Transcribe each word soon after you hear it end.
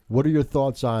What are your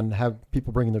thoughts on have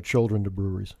people bringing their children to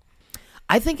breweries?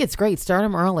 I think it's great. Start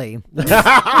them early. This is the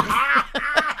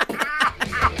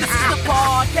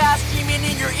podcast streaming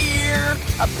in your ear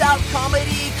about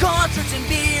comedy, concerts, and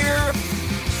beer.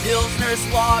 Pilsners,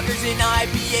 lagers, and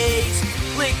IPAs.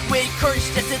 Liquid courage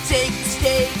just to take the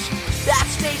stage.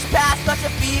 Backstage pass, got you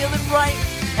feeling right.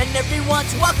 And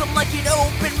everyone's welcome like an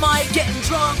open mic. Getting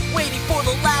drunk, waiting for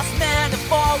the last man to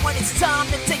fall. When it's time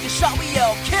to take a shot, we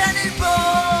yell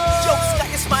cannonball. Jokes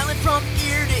got you smiling from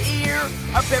ear to ear.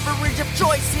 Our beverage of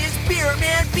choice is beer,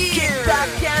 man, beer. Get back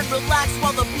and relax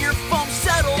while the beer foam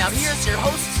settles. Now here's your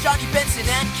hosts, Johnny Benson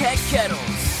and Keg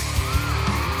Kettles.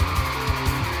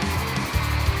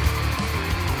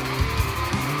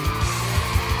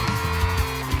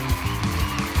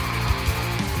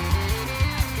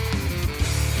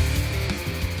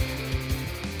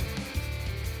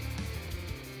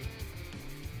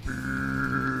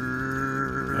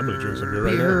 I'm going to drink some beer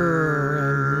right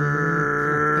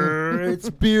now. It's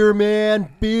Beer Man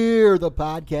Beer, the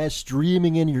podcast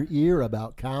streaming in your ear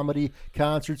about comedy,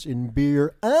 concerts, and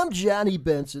beer. I'm Johnny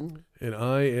Benson. And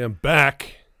I am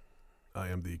back. I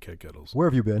am the Keg Kettles. Where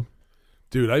have you been?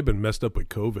 Dude, I've been messed up with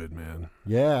COVID, man.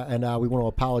 Yeah, and we want to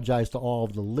apologize to all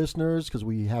of the listeners because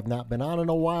we have not been on in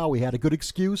a while. We had a good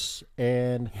excuse,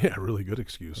 and Yeah, really good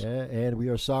excuse. and we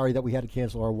are sorry that we had to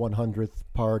cancel our 100th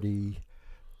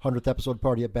episode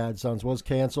party at Bad Sons was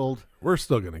canceled. We're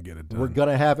still going to get it done. We're going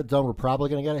to have it done. We're probably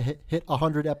going to hit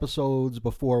 100 episodes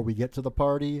before we get to the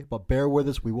party, but bear with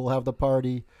us. We will have the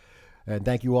party. And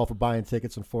thank you all for buying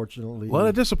tickets, unfortunately. A lot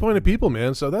of disappointed people,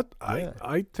 man. So that Yeah.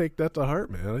 I take that to heart,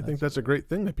 man. I think that's a great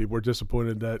thing that people were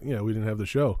disappointed that, we didn't have the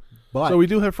show. But so we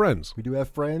do have friends. we do have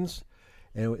friends,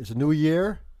 and it's a new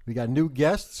year. We got new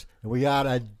guests, and we got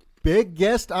a big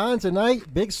guest on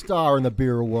tonight, big star in the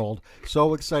beer world.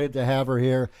 So excited to have her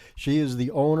here. She is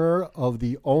the owner of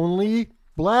the only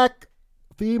black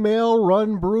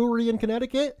female-run brewery in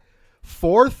Connecticut,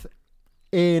 4th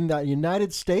in the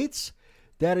United States.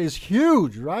 That is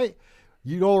huge, right?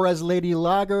 You know her as Lady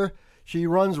Lager. She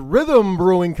runs Rhythm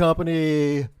Brewing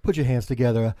Company. Put your hands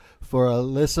together for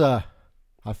Alyssa.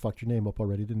 I fucked your name up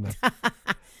already, didn't I?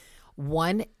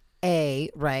 1A,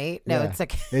 right? No, Yeah. it's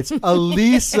okay. It's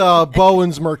Elisa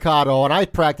Bowens Mercado, and I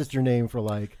practiced your name for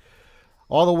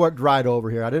all the work dried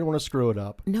over here. I didn't want to screw it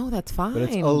up. No, that's fine. But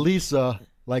it's Elisa,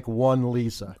 like one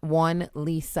Lisa. One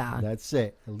Lisa. That's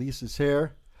it. Elisa's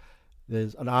here.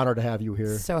 It's an honor to have you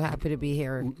here. So happy to be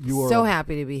here. You are so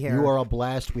happy to be here. You are a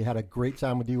blast. We had a great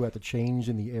time with you at the Change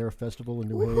in the Air Festival in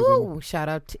New Haven. Woohoo! Shout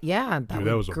out to, that Dude,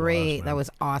 that was a great. blast, man. That was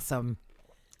awesome.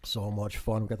 So much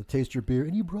fun. We got to taste your beer,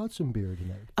 and you brought some beer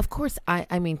tonight. Of course,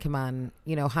 I mean, come on,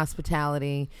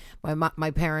 hospitality.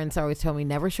 My parents always told me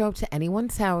never show up to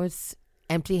anyone's house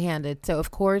empty-handed. So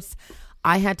of course,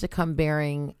 I had to come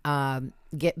bearing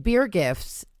get beer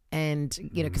gifts, and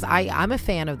because I'm a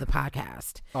fan of the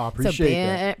podcast. Oh, appreciate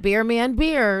that. Beer Man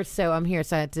Beer. So I'm here.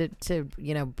 So I had to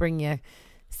bring you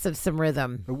some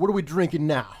rhythm. What are we drinking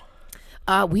now?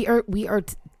 We are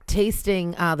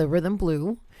tasting the Rhythm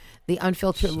Blue, the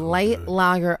unfiltered light good.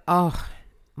 lager. Oh,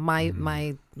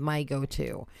 my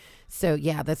go-to. So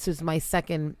yeah, this was my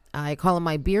second. I call them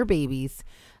my beer babies.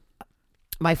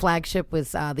 My flagship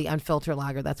was the unfiltered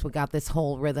lager. That's what got this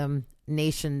whole Rhythm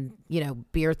Nation,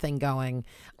 beer thing going.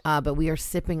 But we are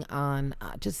sipping on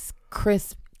just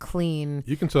crisp, clean.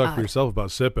 You can talk for yourself about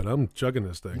sipping. I'm chugging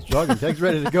this thing. Chugging. Teg's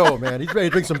ready to go, man. He's ready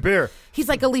to drink some beer. He's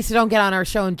like, Elisa, don't get on our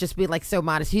show and just be like so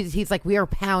modest. He's like, we are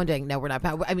pounding. No, we're not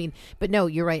pounding. I mean, but no,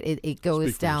 you're right. It goes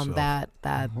Speak for down yourself.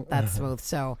 that smooth.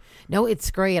 So no,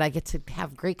 it's great. I get to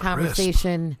have great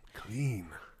conversation. Clean.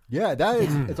 Yeah, that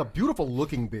is. It's a beautiful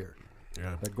looking beer.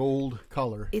 Yeah. The gold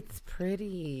color. It's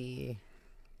pretty.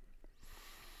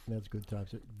 That's good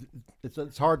times.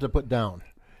 It's hard to put down.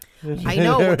 I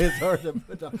know. It's hard to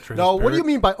put down. No, what do you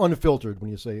mean by unfiltered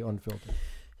when you say unfiltered?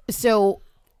 So,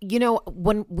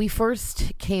 when we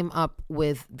first came up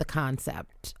with the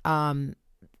concept, and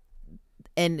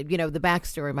the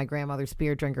backstory, my grandmother's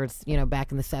beer drinkers,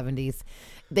 back in the 70s,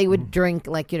 they would drink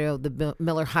the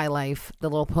Miller High Life, the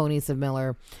Little Ponies of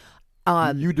Miller.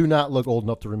 You do not look old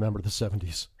enough to remember the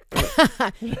 70s.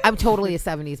 I'm totally a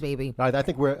 70s baby. I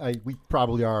think we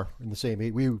probably are in the same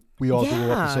age. We all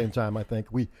grew up at the same time. I think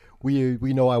we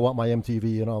know I Want My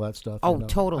MTV and all that stuff. Oh,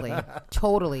 totally,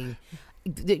 totally.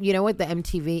 You know what? The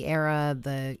MTV era,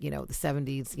 the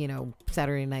 70s,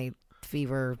 Saturday Night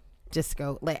Fever,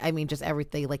 disco, just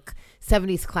everything,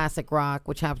 70s classic rock,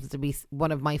 which happens to be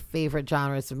one of my favorite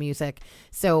genres of music.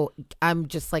 So I'm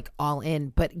just all in.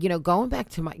 But going back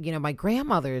to my my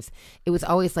grandmothers, it was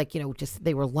always just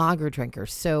they were lager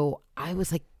drinkers. So I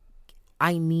was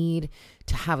I need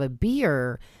to have a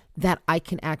beer that I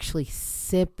can actually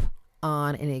sip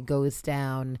on and it goes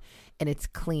down and it's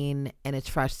clean and it's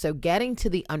fresh. So getting to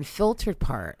the unfiltered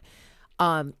part,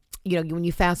 when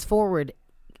you fast forward,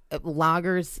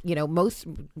 lagers,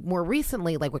 more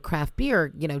recently, like with craft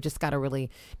beer, just got a really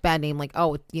bad name, like,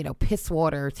 piss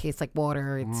water, tastes like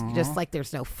water. It's just like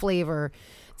there's no flavor.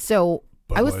 So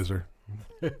Budweiser.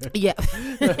 Yeah.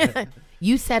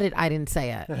 You said it, I didn't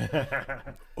say it.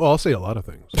 Well, I'll say a lot of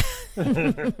things.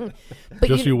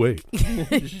 But you wait.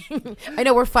 I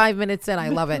know we're 5 minutes in. I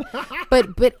love it.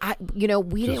 But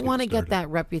we didn't want to get that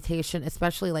reputation,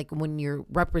 especially like when you're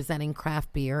representing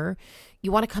craft beer.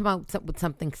 You want to come out with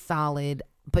something solid,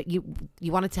 but you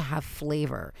want it to have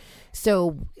flavor.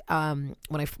 So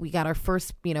when we got our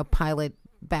first, pilot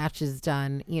batches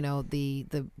done,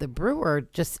 the brewer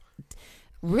just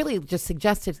really just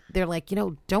suggested, they're like,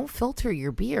 don't filter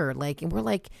your beer. And we're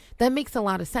like, that makes a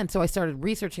lot of sense. So I started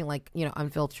researching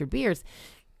unfiltered beers.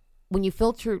 When you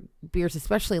filter beers,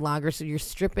 especially lagers, so you're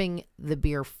stripping the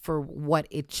beer for what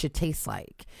it should taste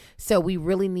like. So we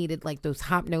really needed those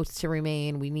hop notes to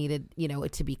remain. We needed,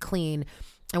 it to be clean.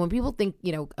 And when people think,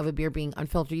 of a beer being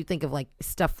unfiltered, you think of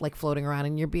stuff floating around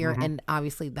in your beer. Mm-hmm. And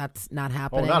obviously that's not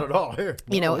happening. Oh, not at all here.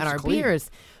 In our clean beers.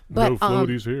 But, no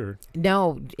floaties here.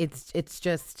 No, it's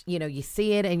just, you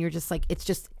see it and you're just like, it's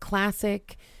just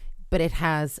classic, but it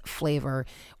has flavor.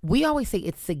 We always say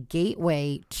it's the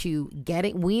gateway to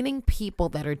weaning people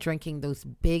that are drinking those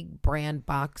big brand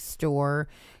box store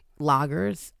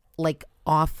lagers,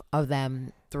 off of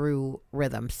them through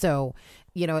rhythm. So,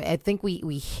 I think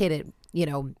we hit it,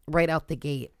 right out the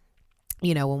gate,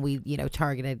 when we,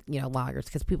 targeted, lagers,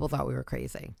 because people thought we were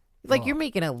crazy. You're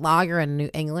making a lager in New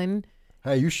England.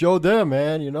 Hey, you showed them,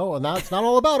 man, and now it's not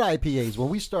all about IPAs. When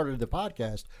we started the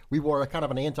podcast, we were kind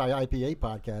of an anti-IPA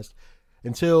podcast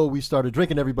until we started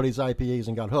drinking everybody's IPAs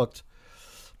and got hooked.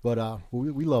 But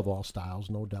we love all styles,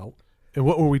 no doubt. And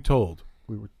what were we told?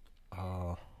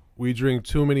 We drink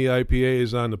too many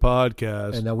IPAs on the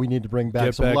podcast. And now we need to bring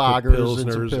back some lagers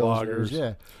and some pilsners.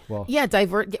 Yeah. Well. Yeah,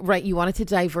 right. You wanted to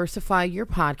diversify your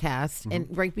podcast, mm-hmm.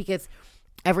 and right, because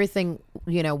everything,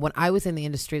 when I was in the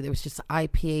industry, there was just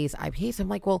IPAs. I'm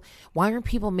like, well, why aren't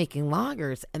people making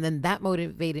lagers? And then that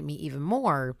motivated me even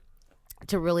more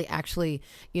to really actually,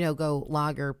 go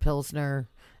lager, pilsner,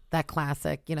 that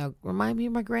classic, remind me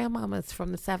of my grandmama's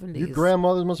from the 70s. Your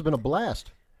grandmother must have been a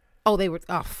blast. Oh, they were,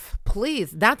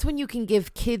 please. That's when you can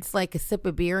give kids a sip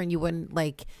of beer and you wouldn't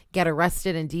get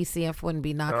arrested and DCF wouldn't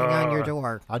be knocking on your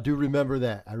door. I do remember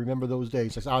that. I remember those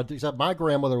days. Except my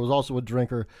grandmother was also a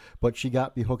drinker, but she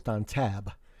got me hooked on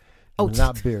Tab.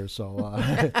 Not beer. So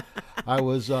I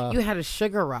was. You had a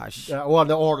sugar rush. Or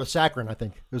the saccharin, I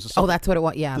think. That's what it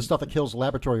was. Yeah. The stuff that kills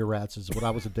laboratory rats is what I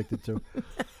was addicted to.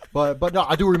 But no,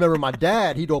 I do remember my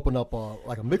dad. He'd open up a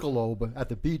Michelob at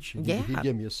the beach, and he'd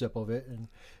give me a sip of it,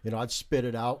 and I'd spit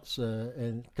it out,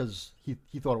 and because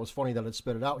he thought it was funny that I'd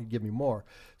spit it out, he'd give me more.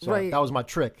 So that was my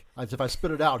trick. If I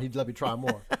spit it out, he'd let me try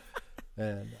more.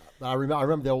 And I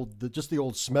remember the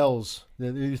old smells.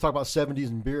 You talk about 70s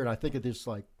and beer, and I think of this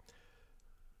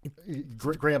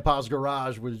Grandpa's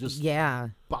garage with just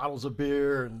bottles of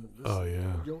beer and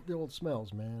the old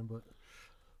smells, man. But.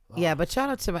 Yeah, but shout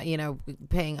out to my,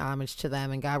 paying homage to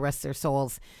them, and God rest their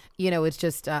souls. It's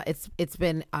just, it's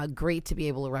been great to be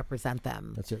able to represent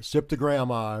them. That's it. Sip to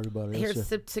grandma, everybody. Here's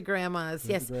sip to grandmas.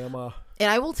 Sip yes. to grandma.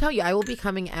 And I will tell you, I will be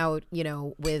coming out,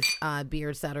 with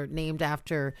beers that are named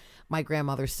after my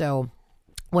grandmother. So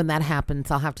when that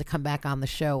happens, I'll have to come back on the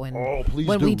show and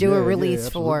we do a release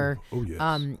for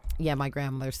my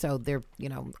grandmother. So they're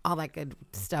all that good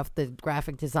stuff, the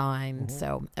graphic design. Mm-hmm.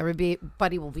 So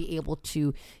everybody will be able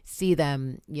to see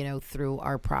them through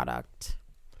our product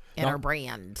and our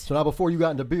brand. So now, before you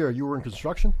got into beer, you were in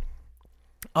construction?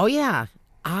 Oh yeah,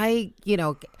 I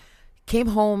came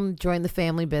home, joined the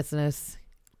family business.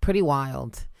 Pretty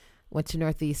wild. Went to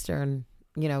Northeastern.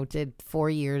 Did 4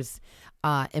 years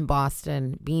in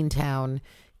Boston, Beantown.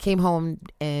 Came home,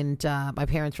 and my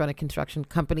parents run a construction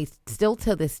company still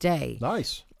to this day.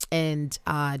 Nice. And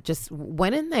just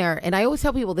went in there. And I always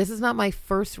tell people, this is not my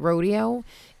first rodeo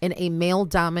in a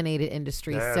male-dominated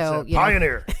industry. So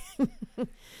pioneer.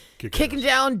 Kicking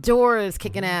down doors,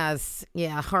 kicking ass.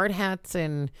 Yeah, hard hats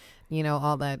and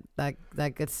all that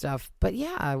good stuff. But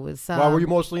yeah, I was. Were you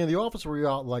mostly in the office, or were you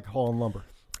out hauling lumber?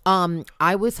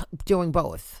 I was doing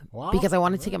both because I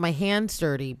wanted to get my hands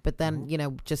dirty, but then,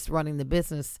 just running the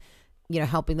business,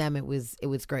 helping them, it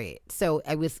was great. So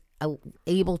I was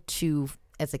able to,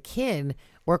 as a kid,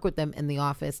 work with them in the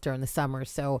office during the summer.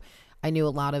 So I knew a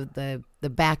lot of the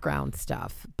background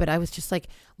stuff, but I was just like,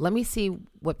 let me see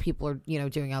what people are,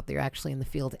 doing out there actually in the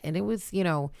field. And it was,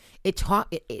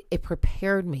 it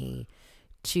prepared me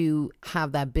to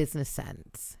have that business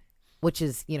sense, which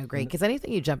is, great. Because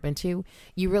anything you jump into,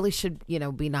 you really should,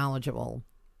 be knowledgeable.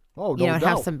 Oh, no doubt.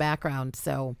 Have some background.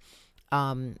 So,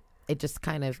 it just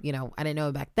kind of, I didn't know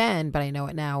it back then, but I know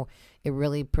it now. It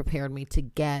really prepared me to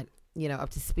get,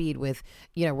 up to speed with,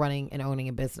 running and owning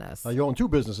a business. You own 2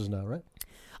 businesses now, right?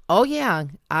 Oh yeah.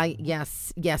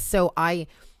 Yes. So I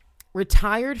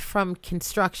retired from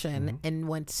construction and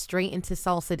went straight into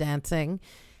salsa dancing.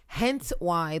 Hence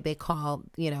why they call,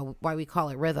 why we call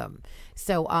it rhythm.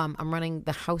 So I'm running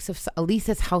the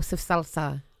Elisa's House of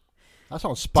Salsa. That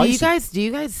sounds spicy. Do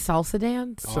you guys salsa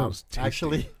dance? Sounds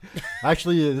tasty.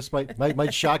 Actually, this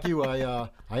might shock you. I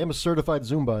am a certified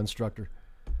Zumba instructor.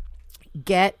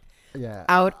 Get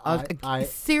out of I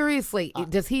seriously.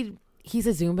 Does he? He's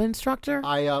a Zumba instructor.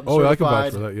 I am I certified. can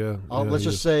vouch for that. Yeah. Let's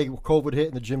just say COVID hit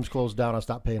and the gym's closed down. I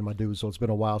stopped paying my dues, so it's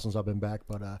been a while since I've been back.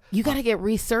 But you got to get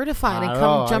recertified and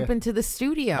come jump into the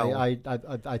studio.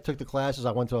 I took the classes.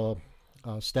 I went to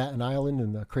Staten Island,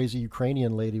 and a crazy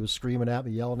Ukrainian lady was screaming at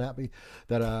me, yelling at me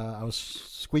that I was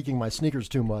squeaking my sneakers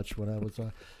too much when I was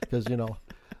because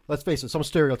let's face it, some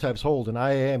stereotypes hold, and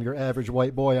I am your average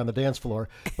white boy on the dance floor.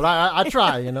 But I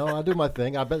try, I do my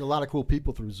thing. I met a lot of cool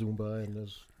people through Zumba, and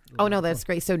there's. Oh no, that's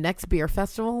great. So next beer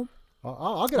festival,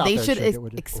 I'll get out they there. Should and shake it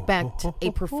with you. expect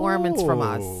a performance from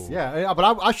us. Yeah,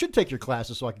 but I should take your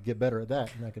classes so I can get better at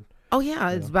that, and I could. Oh yeah,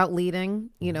 it's about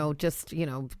leading. Just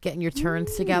getting your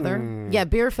turns together. Yeah,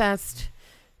 Beer Fest.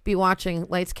 Be watching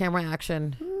lights, camera,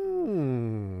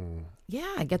 action.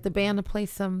 Yeah, I get the band to play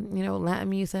some Latin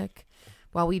music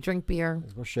while we drink beer.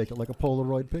 We'll shake it like a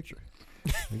Polaroid picture.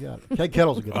 You got it. Keg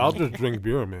Kettle's a good. I'll one. just drink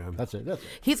beer, man. That's it.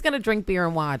 He's gonna drink beer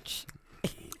and watch.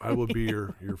 I will be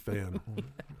your fan.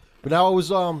 But now it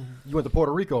was you went to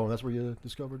Puerto Rico, and that's where you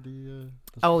discovered the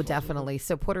oh, definitely.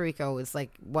 So Puerto Rico is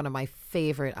like one of my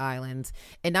favorite islands,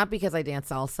 and not because I dance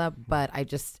salsa, but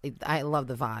I love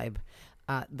the vibe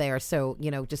there. So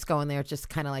just going there, just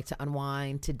kind of like to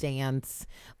unwind, to dance,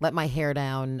 let my hair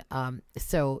down.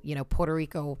 So Puerto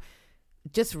Rico,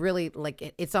 just really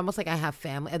like it's almost like I have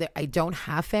family. I don't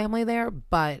have family there,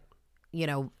 but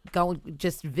going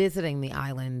just visiting the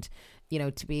island.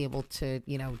 To be able to,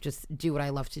 just do what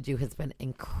I love to do has been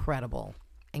incredible.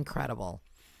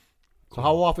 So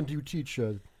how often do you teach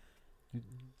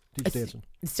dancing?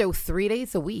 So 3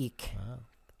 days a week. Wow.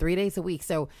 3 days a week.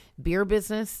 So beer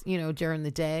business, during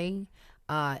the day.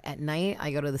 At night,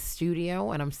 I go to the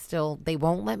studio, and they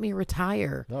won't let me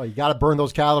retire. No, you got to burn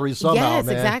those calories somehow, yes,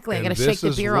 man. exactly. I got to shake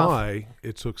the beer off. off. Why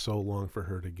it took so long for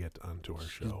her to get onto our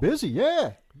show. She's busy,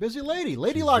 yeah. Busy lady.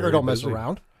 Lady Lager don't mess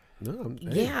around. No,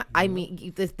 yeah, I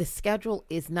mean the schedule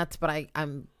is nuts, but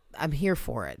I'm here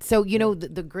for it. So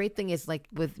the great thing is like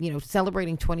with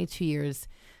celebrating 22 years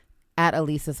at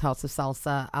Elisa's House of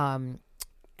Salsa,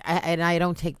 and I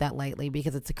don't take that lightly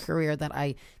because it's a career that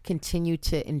I continue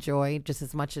to enjoy just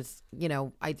as much as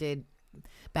I did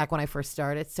back when I first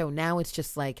started. So now it's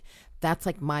just like that's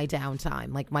like my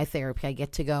downtime, like my therapy. I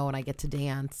get to go and I get to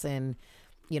dance and.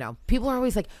 People are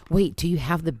always like, wait, do you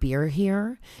have the beer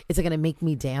here? Is it going to make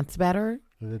me dance better?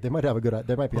 They might have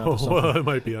they might be onto something. Well, it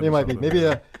might be onto They might be.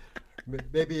 something.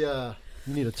 Maybe you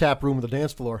need a tap room with a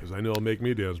dance floor. Because I know it'll make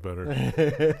me dance better.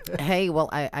 Hey, well,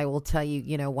 I will tell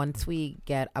you, once we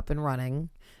get up and running,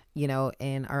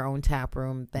 in our own tap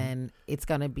room, then it's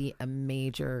going to be a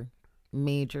major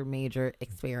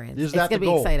experience. Is that it's going to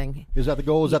be exciting. Is that the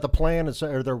goal? Is that the plan?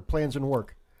 Are there plans in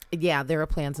work? Yeah, there are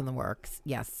plans in the works.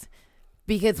 Yes.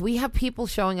 Because we have people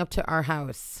showing up to our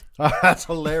house. That's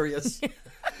hilarious.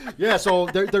 Yeah, so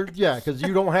because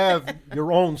you don't have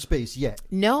your own space yet.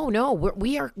 No,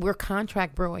 we're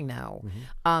contract brewing now.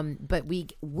 But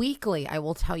weekly, I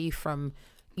will tell you from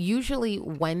usually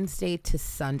Wednesday to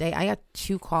Sunday. I got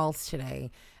 2 calls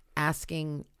today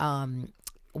asking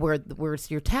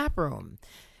where's your tap room.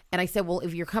 And I said, well,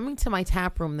 if you're coming to my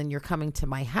tap room, then you're coming to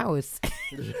my house.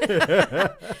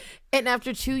 And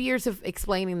after 2 years of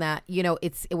explaining that,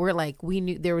 we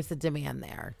knew there was a demand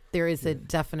there. There is a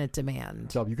definite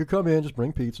demand. So you could come in, just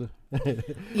bring pizza.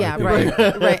 Yeah,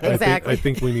 right, exactly. I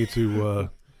think we need to,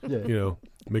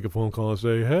 make a phone call and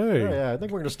say, hey. Yeah, I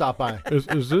think we're going to stop by.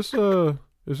 Is this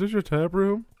your tap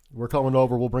room? We're coming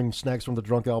over. We'll bring snacks from the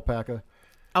Drunk Alpaca.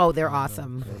 Oh, they're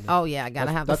awesome. Oh, yeah, I got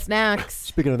to have the snacks.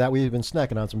 Speaking of that, we've been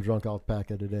snacking on some Drunk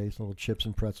Alpaca today. Some little chips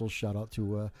and pretzels. Shout out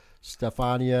to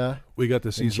Stefania. We got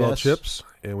the sea salt chips,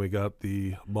 and we got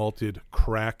the malted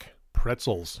crack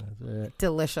pretzels.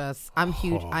 Delicious. I'm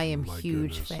huge. I am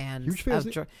huge goodness. fan Huge fans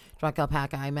of Drunk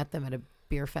Alpaca. I met them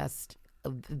Beer Fest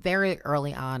very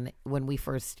early on when we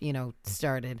first,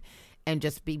 started, and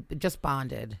just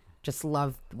bonded. Just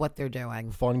love what they're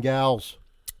doing. Fun gals.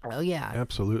 Oh yeah,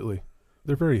 Absolutely.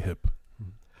 They're very hip.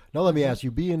 Now let me ask you,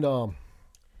 being you're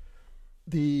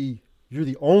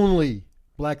the only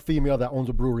black female that owns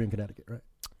a brewery in Connecticut, right?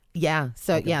 yeah.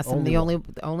 So Okay, yes, I'm only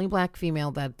the only black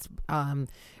female that's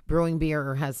brewing beer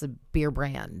or has a beer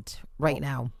brand right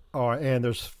now. All right, and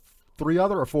there's 3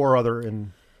 other or 4 other,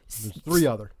 and there's 3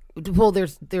 other. Well,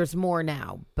 there's more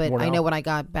now, but More I now? know when I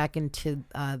got back into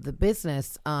the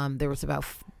business, there was about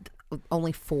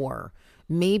only 4,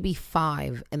 maybe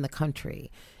 5 in the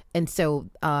country, and so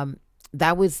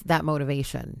that was that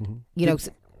motivation.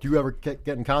 Do you ever get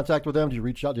in contact with them? Do you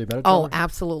reach out? Do you meditate? Oh,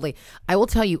 absolutely. I will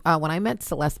tell you, when I met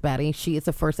Celeste Betty, she is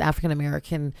the first African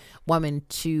American woman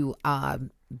to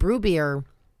brew beer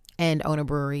and own a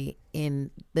brewery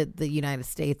in the United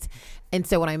States. And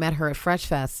so when I met her at Fresh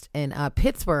Fest in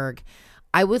Pittsburgh,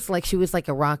 she was like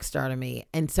a rock star to me.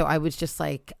 And so I was just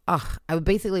like, I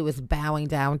basically was bowing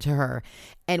down to her.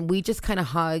 And we just kind of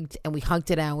hugged, and we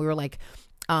hugged it out. We were like,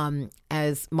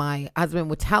 as my husband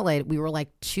would tell it, we were like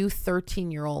 2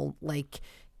 13-year-old like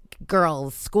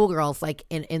girls, schoolgirls, like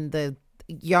in the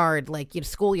yard, like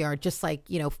schoolyard, just like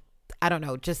I don't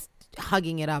know, just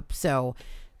hugging it up. So,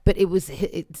 but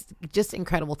it's just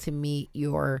incredible to meet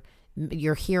your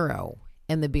hero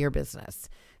in the beer business.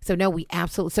 So no,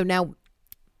 so now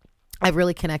I've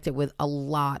really connected with a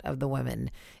lot of the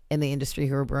women in the industry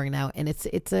who are brewing now, and it's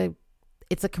a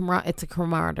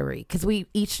camaraderie because we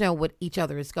each know what each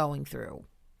other is going through.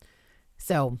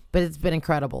 So, but it's been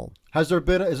incredible. Has it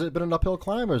been an uphill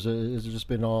climb, or is it just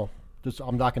been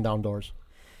I'm knocking down doors?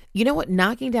 You know what?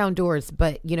 Knocking down doors,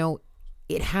 but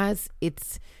it has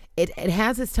its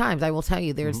times. I will tell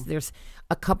you, there's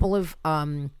a couple of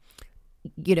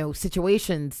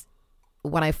situations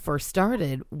when I first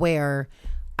started where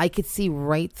I could see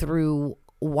right through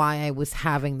why I was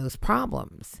having those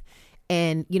problems.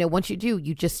 And, once you do,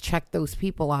 you just check those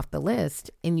people off the list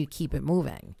and you keep it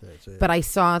moving. That's it. But I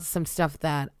saw some stuff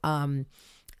that I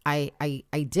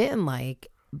didn't like.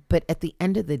 But at the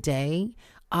end of the day,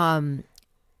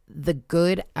 the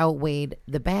good outweighed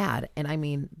the bad. And I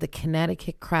mean, the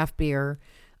Connecticut craft beer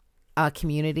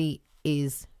community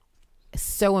is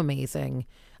so amazing.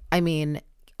 I mean,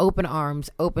 open arms,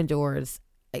 open doors.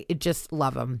 I just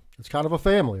love them. It's kind of a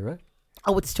family, right?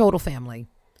 Oh, it's total family.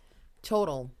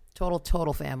 Total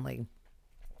family.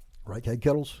 Right, Keg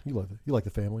Kettles? You like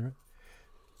the family, right?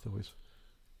 It's always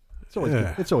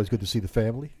Yeah. good. It's always good to see the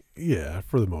family. Yeah,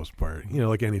 for the most part.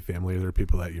 Like any family, there are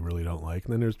people that you really don't like,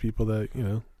 and then there's people that,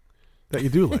 that you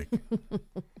do like.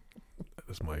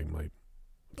 That's my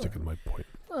sticking to my point.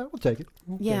 All right, we'll take it.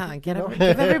 Yeah,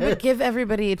 give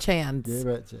everybody a chance. Yeah,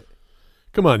 that's it.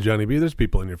 Come on, Johnny B. There's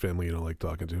people in your family you don't like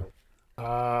talking to.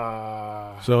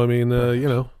 So I mean,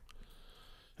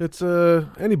 it's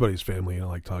anybody's family you don't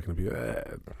like talking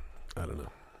to. I don't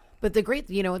know. But the great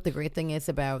thing is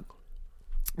about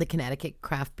the Connecticut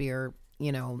craft beer,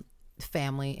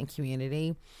 family and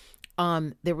community.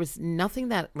 There was nothing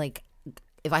that, like,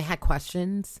 if I had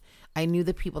questions, I knew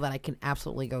the people that I can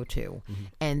absolutely go to,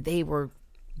 and they were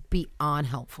beyond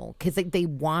helpful because they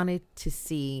wanted to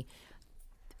see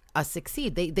us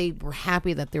succeed. They were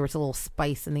happy that there was a little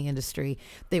spice in the industry.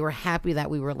 They were happy that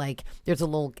we were like, there's a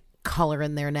little color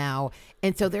in there now,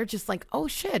 and so they're just like, oh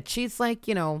shit, she's like,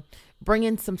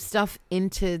 bringing some stuff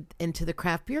into the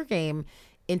craft beer game,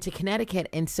 into Connecticut,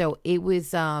 and so it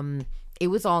was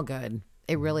all good.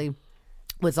 It really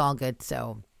was all good.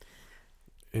 So,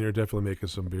 and you're definitely making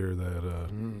some beer that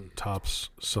tops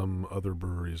some other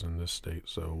breweries in this state.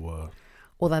 So,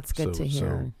 well, that's good to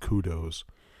hear. So kudos.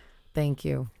 Thank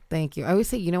you. I always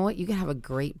say, you know what? You can have a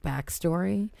great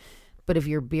backstory, but if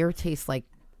your beer tastes like,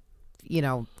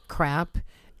 crap,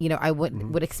 I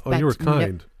would expect. Oh, you were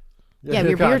kind. Yeah, if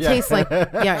your beer tastes like,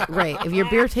 yeah, right. If your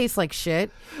beer tastes like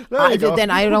shit,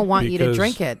 then I don't want you to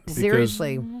drink it.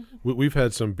 Seriously. We've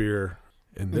had some beer,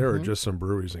 and there are just some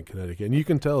breweries in Connecticut, and you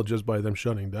can tell just by them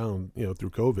shutting down, through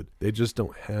COVID, they just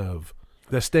don't have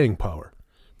that staying power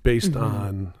based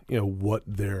on, what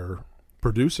they're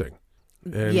producing.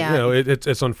 And,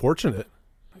 it's unfortunate.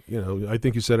 I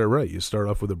think you said it right. You start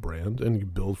off with a brand and you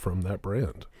build from that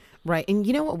brand. Right. And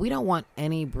you know what? We don't want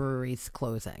any breweries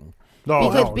closing.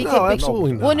 No,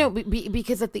 absolutely not. Well, no,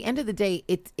 because at the end of the day,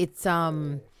 it's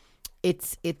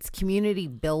community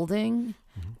building,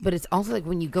 but it's also like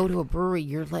when you go to a brewery,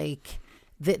 you're like,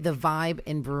 the vibe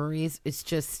in breweries is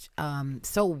just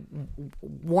so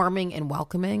warming and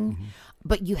welcoming,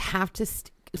 but you have to.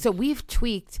 So we've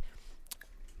tweaked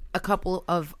a couple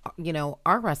of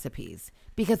our recipes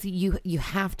because you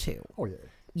have to. Oh yeah.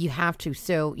 You have to.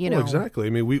 So you know exactly. I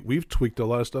mean, we've tweaked a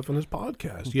lot of stuff in this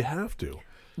podcast. You have to.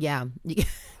 Yeah.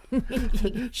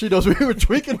 She knows we were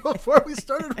tweaking before we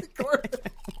started recording.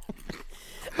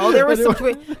 Oh, there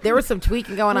was some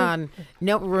tweaking going on.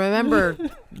 No, remember,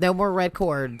 no more red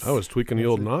cords. I was tweaking the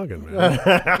old noggin,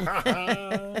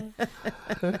 man.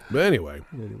 But anyway,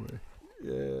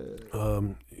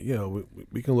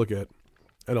 we can look at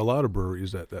a lot of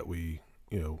breweries that we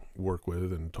work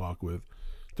with and talk with.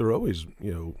 They're always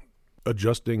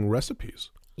adjusting recipes.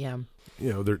 Yeah.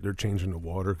 They're changing the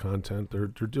water content. They're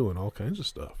doing all kinds of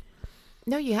stuff.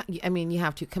 No, you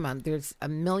have to. Come on. There's a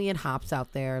million hops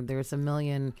out there. There's a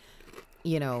million,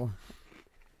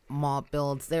 malt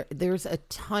builds. There's a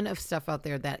ton of stuff out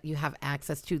there that you have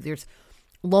access to. There's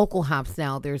local hops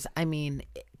now.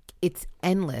 It's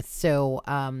endless. So,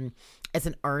 as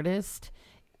an artist,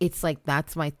 it's like,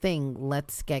 that's my thing.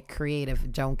 Let's get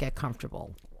creative. Don't get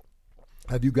comfortable.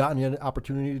 Have you gotten an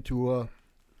opportunity to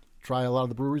try a lot of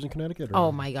the breweries in Connecticut? Or?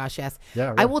 Oh my gosh, yes. Yeah,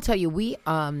 right. I will tell you, we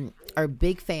are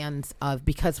big fans of,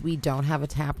 because we don't have a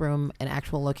tap room, an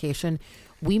actual location,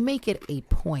 we make it a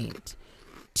point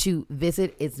to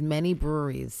visit as many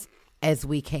breweries as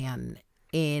we can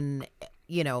in,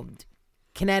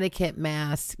 Connecticut,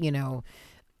 Mass,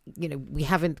 we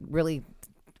haven't really,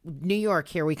 New York,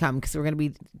 here we come, because we're going to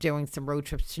be doing some road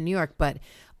trips to New York, but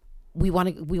we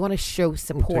want to show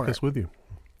support. Take us with you.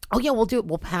 Oh yeah, we'll do it.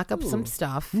 We'll pack up some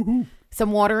stuff,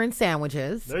 some water and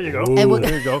sandwiches. There you go. And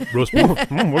There you go. Roast beef.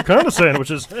 What kind of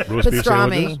sandwiches? Roast beef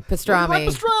sandwiches. Pastrami. Like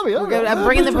pastrami. All right. I'm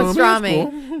bringing the Pastrami,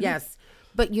 pastrami. Yes,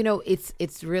 but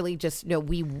it's really just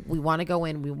we want to go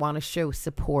in. We want to show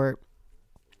support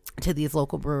to these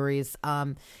local breweries,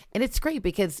 and it's great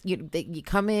because you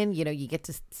come in, you get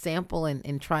to sample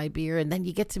and try beer, and then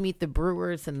you get to meet the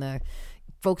brewers and the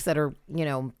folks that are,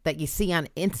 that you see on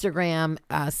Instagram.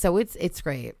 So it's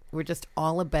great. We're just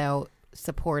all about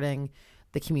supporting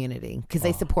the community because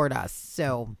they support us.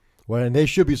 So, well, and they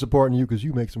should be supporting you because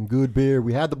you make some good beer.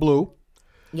 We had the blue.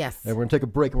 Yes. And we're going to take a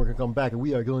break and we're going to come back and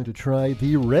we are going to try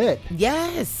the red.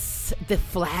 Yes. The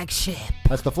flagship.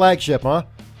 That's the flagship, huh?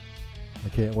 I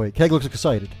can't wait. Keg looks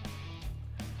excited.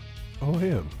 Oh, I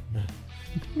am.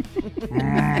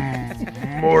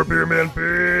 More beer, man,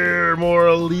 beer.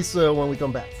 More Lisa when we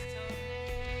come back.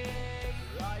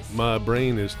 My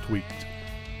brain is tweaked.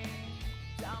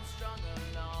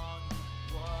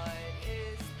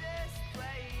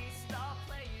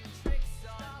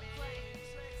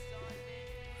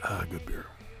 Good beer.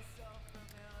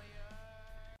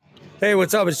 Hey,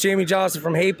 what's up? It's Jamie Johnson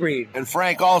from Hatebreed. And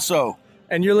Frank also.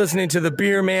 And you're listening to the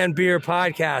Beer Man Beer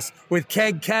Podcast with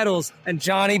Keg Kettles and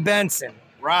Johnny Benson.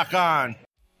 Rock on.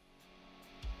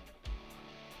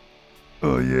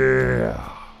 Oh,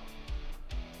 yeah.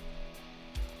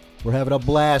 We're having a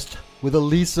blast with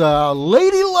Elisa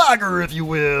Lady Lager, if you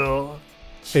will.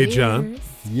 Hey, John.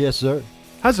 Yes, sir.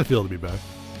 How's it feel to be back?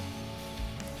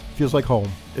 Feels like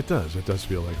home. It does. It does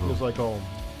feel like home. Feels like home.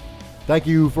 Thank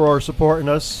you for supporting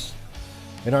us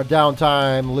in our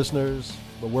downtime, listeners.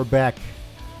 But we're back. It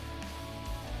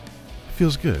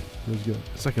feels good. Feels good.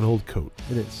 It's like an old coat.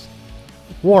 It is.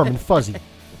 Warm and fuzzy.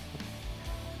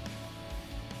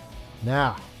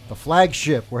 Now, the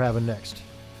flagship we're having next.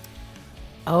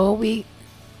 Oh, I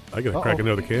gotta crack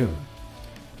another can.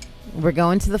 we're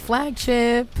going to the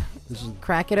flagship. This is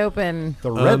Crack it open.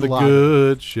 the On red the lager.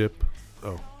 good ship.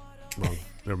 Oh, wrong.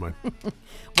 Never mind.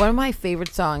 One of my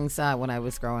favorite songs when I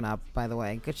was growing up, by the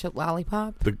way. Good Shit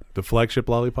Lollipop. The flagship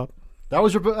lollipop. That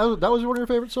was one of your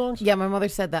favorite songs? Yeah, my mother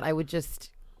said that I would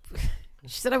just...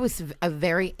 She said I was a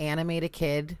very animated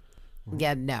kid.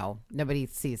 Yeah, no. Nobody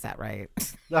sees that, right?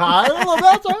 I don't know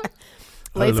about that.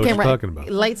 I don't know what you're talking about.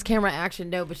 Lights, camera,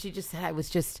 action. No, but she just said I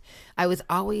was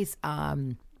always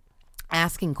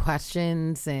asking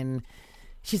questions, and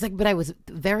she's like, but I was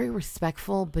very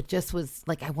respectful, but just was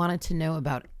like, I wanted to know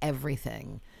about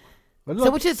everything.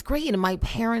 So, which is great. And my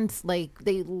parents, like,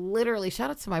 they literally, shout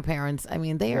out to my parents. I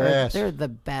mean, they're the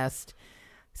best.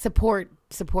 Support.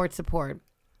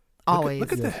 Always.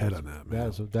 Look at the head on that,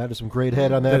 man. That is some great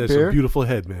head on that That is beer. a beautiful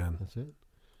head, man. That's it.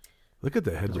 Look at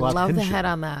the head. Love the head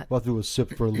on that. We'll have to do a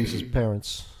sip for Lisa's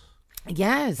parents.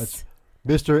 Yes.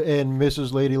 Mr. and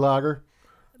Mrs. Lady Lager.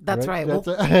 That's right. That's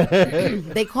Well,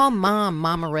 it. they call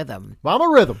Mama Rhythm. Mama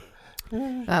Rhythm.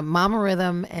 Mama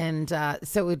Rhythm, and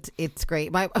so it's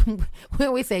great. We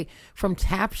always say from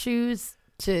tap shoes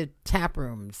to tap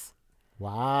rooms.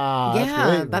 Wow.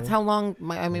 Yeah, that's how long.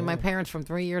 My parents from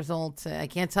 3 years old to, I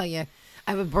can't tell you.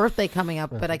 I have a birthday coming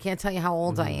up, but I can't tell you how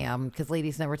old I am because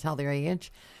ladies never tell their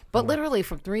age. But literally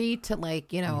from 3 to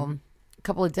a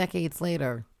couple of decades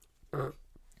later.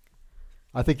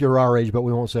 I think you're our age, but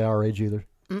we won't say our age either.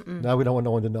 Now we don't want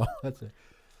no one to know. That's it.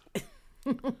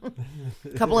 A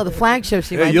couple of the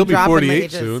flagships you Hey, might you'll be be dropping 48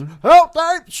 ages. soon. Oh,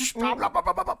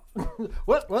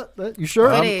 what? You sure?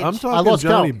 What I'm, age? I'm I talking lost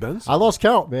Johnny count. Benson. I lost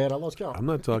count, man. I lost count. I'm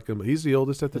not talking. He's the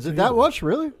oldest at the Is it table. that much,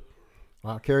 really?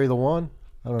 I'll carry the one.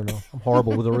 I don't know. I'm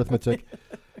horrible with arithmetic.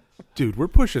 Dude, we're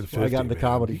pushing 50. I got into man.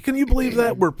 comedy. Can you believe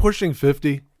that? We're pushing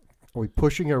 50. Are we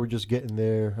pushing or are we just getting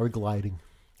there? Are we gliding?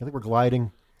 I think we're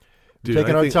gliding. Dude,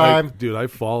 Taking I our think time.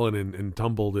 I've fallen and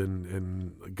tumbled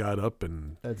and got up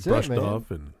and That's it, brushed man. off.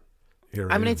 And here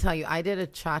I I'm going am. to tell you, I did a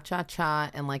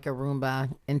cha-cha-cha and like a Roomba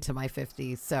into my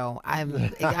 50s, so I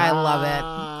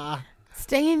love it.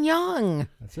 Staying young,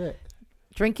 That's it.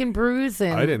 drinking brews,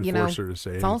 and I didn't you know, force her to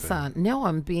say salsa. anything. No,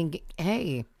 I'm being.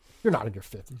 Hey, You're not in your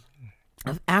 50s.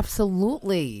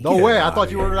 absolutely. No way. I outta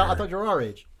thought you were. here. I thought you were our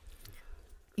age.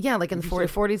 Yeah, like in the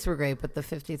 40s were great, but the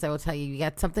 50s, I will tell you, you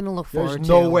got something to look forward There's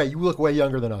to. no way. You look way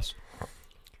younger than us.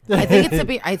 I think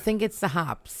it's I think it's the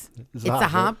hops. It's the hops,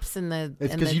 right? hops and the.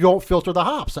 It's and because the- you don't filter the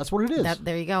hops. That's what it is.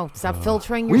 There you go. Stop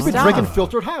filtering your We've been stuff. drinking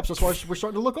filtered hops. That's why we're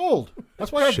starting to look old.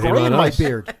 That's why I have Shame gray on in my us.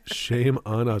 beard. Shame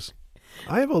on us.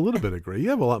 I have a little bit of gray. You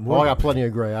have a lot more. Oh, I got plenty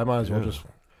of gray. I might as well just.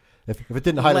 If it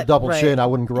didn't hide a Let- double right. chin, I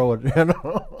wouldn't grow it. You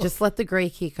know? Just let the gray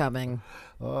keep coming.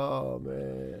 Oh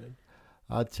man,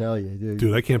 I tell you, dude.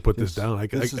 Dude, I can't put this down.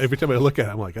 this is- Every time I look at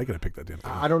it, I'm like, I got to pick that damn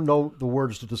thing. I don't know the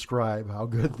words to describe how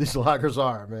good these lagers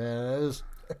are, man. It's-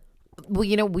 Well,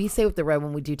 you know, we say with the red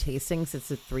when we do tastings,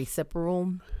 it's a 3-sip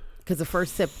rule. Because the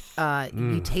first sip,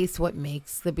 you taste what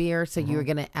makes the beer, so you're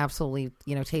gonna absolutely,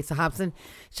 taste the hops. And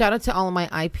shout out to all of my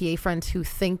IPA friends who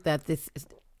think that this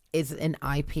is an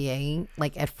IPA,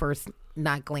 like at first,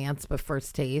 not glance, but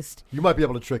first taste. You might be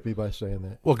able to trick me by saying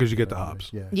that. Well, because you get the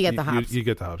hops. Yeah. You get the hops. You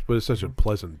get the hops, but it's such a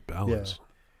pleasant balance.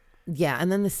 Yeah,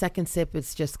 and then the second sip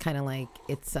is just kind of like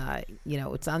it's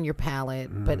it's on your palate,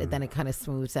 but then it kind of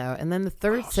smooths out. And then the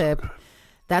third sip,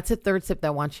 that's a third sip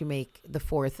that once you make the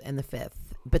fourth and the fifth.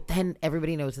 But then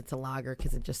everybody knows it's a lager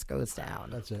because it just goes down.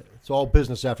 That's it. It's all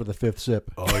business after the fifth sip.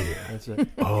 Oh yeah. That's it.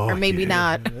 Oh, Or maybe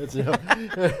not. That's it.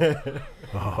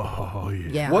 Oh yeah.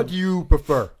 Yeah. What do you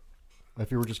prefer?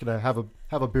 If you were just gonna have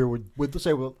a beer with let's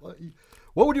say, what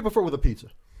would you prefer with a pizza?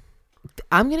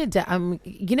 I'm gonna.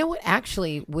 You know what?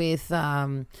 Actually, with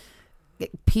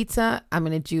pizza, I'm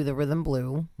gonna do the Rhythm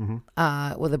Blue.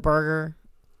 With a burger,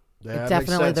 Yeah,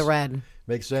 definitely makes the sense. red.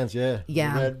 Makes sense. Yeah.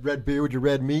 Yeah. Red beer with your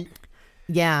red meat.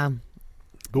 Yeah.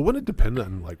 But wouldn't it depend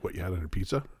on like what you had on your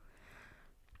pizza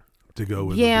to go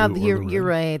with? Yeah, the blue or the you're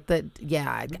red? right.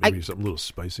 That Maybe something a little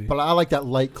spicy. But I like that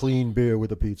light, clean beer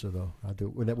with a pizza, though. I do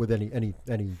with any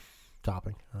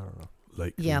topping. I don't know.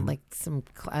 Like like some.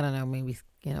 I don't know. Maybe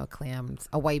clams,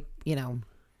 a white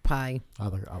pie, I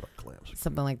like clams.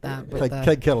 something like that. But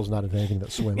Keg Kettle's not into anything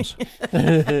that swims.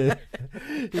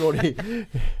 You won't eat.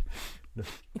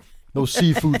 No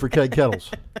seafood for Keg Kettles.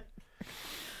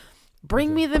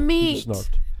 bring me the meat. Snarked.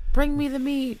 Bring me the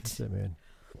meat. That's it, man.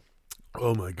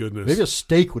 Oh my goodness. Maybe a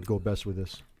steak would go best with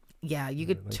this. Yeah, you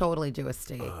could totally do a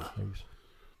steak. Maybe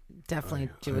Definitely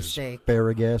do a steak.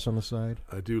 asparagus on the side.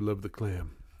 I do love the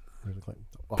clam. Where's the clam?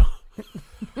 Oh.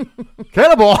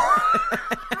 Cannibal.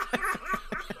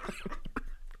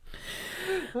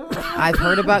 I've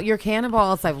heard about your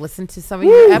cannonballs. I've listened to some of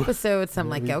your episodes. I'm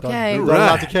like, okay. We've done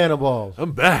lots of cannonballs.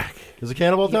 I'm back. Is it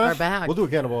cannonball You time? are back. We'll do a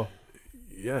cannonball.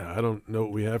 Yeah, I don't know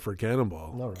what we have for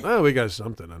cannonball. All right. Oh, we got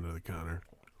something under the counter.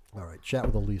 All right, chat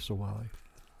with Elisa while I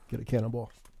get a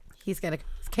cannonball. He's got it's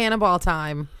cannonball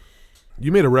time.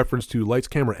 You made a reference to lights,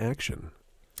 camera, action.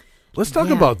 Let's talk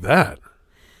Yeah. about that.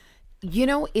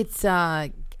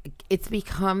 It's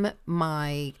become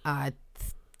my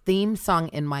theme song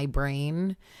in my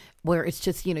brain, where it's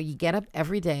just you get up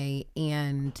every day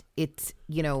and it's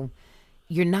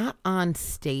you're not on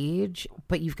stage,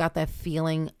 but you've got that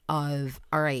feeling of,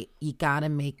 all right, you got to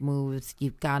make moves,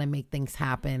 you've got to make things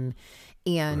happen,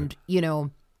 and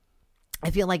I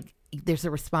feel like there's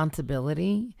a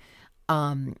responsibility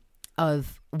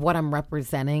of what I'm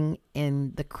representing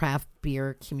in the craft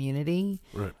beer community,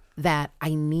 Right. that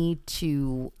I need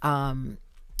to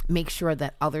make sure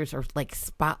that others are like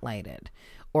spotlighted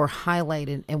or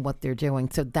highlighted in what they're doing.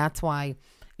 So that's why,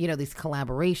 these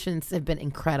collaborations have been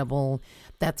incredible.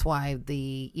 That's why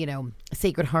the,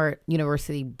 Sacred Heart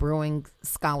University Brewing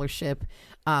Scholarship,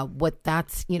 what's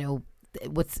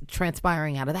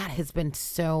transpiring out of that has been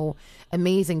so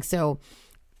amazing. So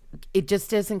it just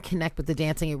doesn't connect with the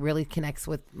dancing. It really connects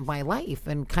with my life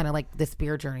and kind of like this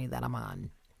beer journey that I'm on.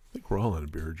 I think we're all on a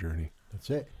beer journey. That's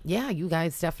it. Yeah, you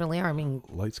guys definitely are. I mean,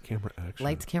 Lights, camera, action.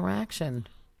 lights, camera, action.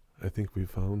 I think we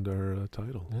found our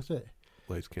title. That's it.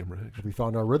 Lights, camera, Have action. we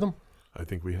found our rhythm? I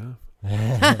think we have.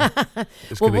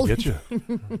 It's going to get you.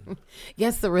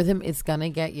 Yes, the rhythm is going to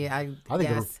get you. I think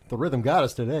yes. the rhythm got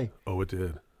us today. Oh, it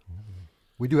did.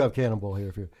 We do have Cannonball here.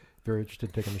 If you're interested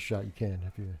in taking a shot, you can.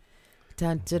 If you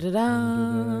Dun, da, da,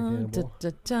 da, da, da,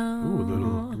 da.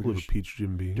 Ooh, a little peach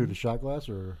Jim Beam. do the shot glass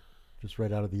or just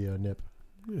right out of the nip.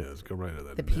 Yeah, let's go right at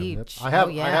that. The nip. peach. I have-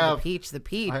 Oh, yeah, I have- the peach. The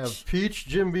peach. I have peach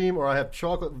Jim Beam or I have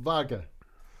chocolate vodka.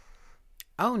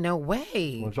 Oh, no You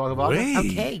way. want chocolate vodka? Way.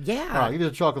 Okay, All yeah. right, give me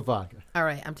the chocolate vodka. All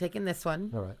right, I'm taking this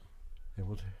one. All right. And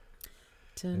we'll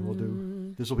Dun.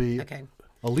 do. This will be Okay.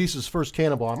 Elise's first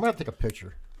Cannonball. I'm going to take a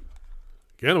picture.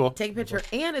 Cannonball. Take a picture.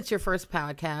 And it's your first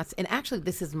podcast. And actually,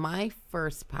 this is my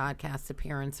first podcast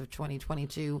appearance of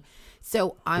 2022.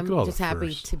 So I'm at all just the happy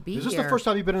firsts. to be Is this here. the first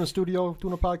time you've been in the studio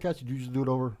doing a podcast? Did you just do it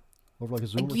over like a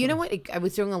Zoom? or You know something? what? I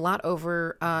was doing a lot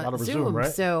over, over Zoom. Zoom,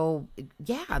 right? So,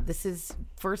 yeah, this is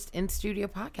first in-studio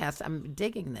podcast. I'm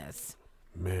digging this.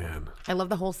 Man, I love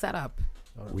the whole setup.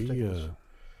 All right, we take this.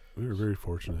 were very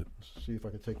fortunate. See if I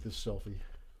can take this selfie.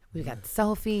 We've got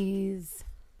selfies.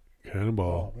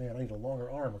 Cannonball. Oh man, I need a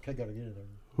longer arm. Okay, gotta get it there.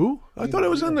 Who? I thought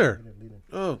it was in there. Lean in.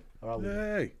 Oh, I'll lean in.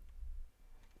 hey.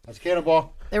 That's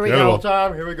Cannonball. There we Cannonball. All go.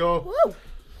 time. Here we go. Woo!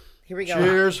 Here we go.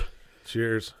 Cheers.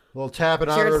 Cheers. A little tapping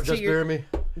on Cheers her. to Just your- bear me.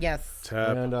 Yes.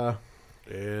 Tap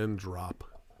And drop.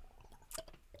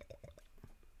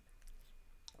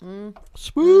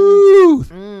 smooth.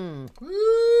 Mm.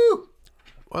 Woo.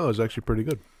 Wow, that was actually pretty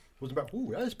good. What's about? Ooh,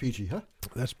 that is peachy, huh?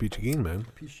 That's Peachy Keen, man.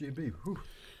 Peachy JB. Whew.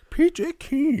 Peachy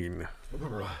Keen.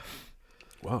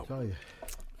 Wow. Tell you.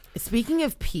 Speaking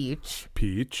of peach,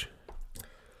 Peach.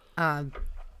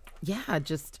 yeah,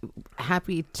 just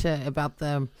happy about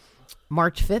the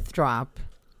March 5th drop.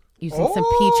 Using some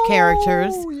peach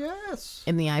characters Oh yes.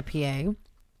 in the IPA.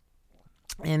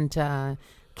 And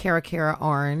Cara Cara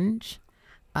Orange.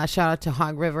 Shout out to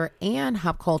Hog River and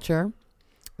Hop Culture.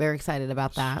 Very excited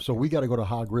about that. So we got to go to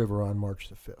Hog River on March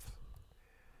the 5th.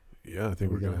 Yeah, I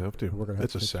think we're going to have to. we're gonna have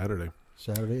It's a to- Saturday.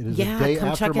 Saturday. It is Yeah, the day come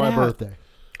after check it my out. birthday.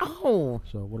 Oh,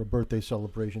 So what a birthday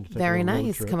celebration to take very a road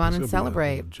nice. trip. Come on It's and gonna be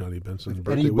celebrate. Johnny Benson's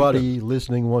birthday Anybody weekend.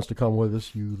 listening wants to come with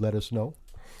us, you let us know.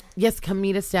 Yes, come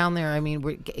meet us down there. I mean,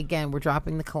 we're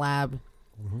dropping the collab,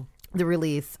 the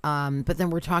release, but then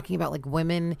we're talking about like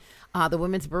women, the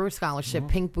Women's Brewer Scholarship,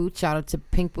 Pink Boots. Shout out to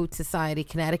Pink Boot Society,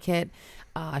 Connecticut.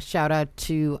 Shout out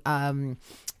to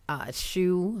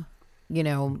SHU,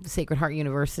 Sacred Heart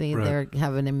University. Right. They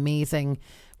have an amazing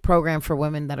program for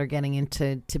women that are getting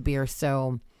into beer.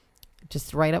 So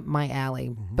just right up my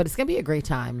alley. But it's gonna be a great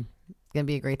time. It's gonna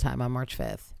be a great time on March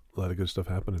 5th. A lot of good stuff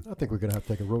happening. I think we're gonna have to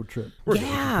take a road trip.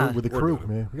 Yeah. with the We're crew, gonna.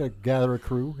 man. We gotta gather a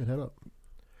crew and head up.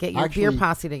 Get your beer Actually-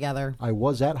 posse together. I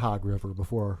was at Hog River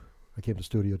before I came to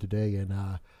studio today, and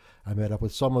I met up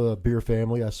with some of the beer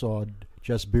family. I saw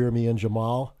Jess Beerme and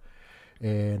Jamal,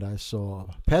 and I saw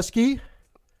Pesky.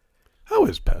 How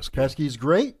is Pesky? Pesky's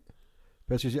great.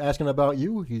 Pesky's asking about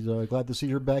you. He's glad to see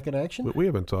you're back in action. We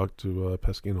haven't talked to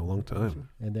Pesky in a long time.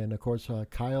 And then, of course,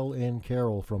 Kyle and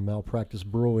Carol from Malpractice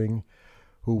Brewing,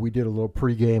 who we did a little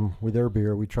pregame with their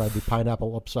beer. We tried the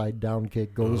pineapple upside down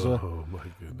cake goza. Oh, my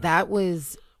goodness. That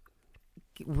was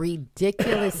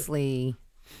ridiculously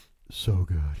So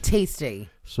good. tasty.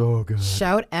 So good.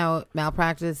 Shout out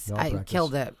Malpractice. I Malpractice.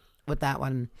 killed it with that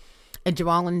one. And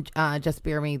Jamal and Just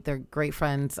Beer Me, they're great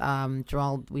friends.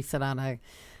 Jamal, we sit on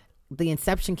the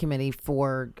inception committee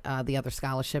for the other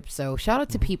scholarships. So shout out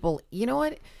to people, you know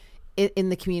what, in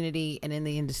the community and in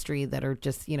the industry that are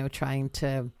just, trying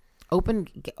to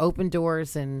open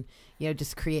doors and,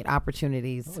 just create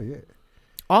opportunities Oh, yeah.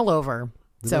 all over.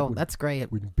 We So like when- that's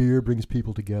great. When beer brings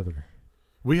people together.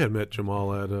 We had met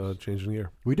Jamal at Changing the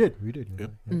Year. We did. Yeah.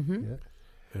 Yep. Yeah. Mhm.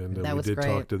 Yeah. And That we was did great.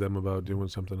 talk to them about doing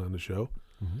something on the show.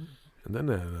 Mm-hmm. And then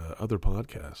that other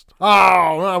podcast.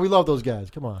 Oh, we love those guys.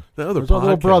 Come on. The other Those are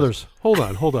little podcast. brothers. Hold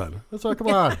on. That's all. Come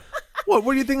on. What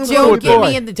do you think? Don't with get boy.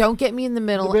 me in the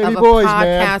middle The of baby a boys,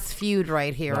 man. podcast feud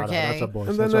right here. No, Okay. that's our boys.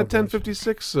 And then That's our that boys.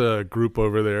 1056 group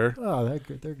over there. Oh, they're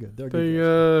good. They're good. They're They,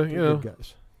 good. Guys. you They're know, good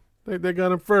guys. they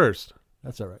got him first.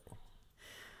 That's all right.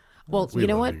 Well, We you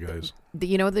know love what? you guys.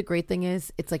 The great thing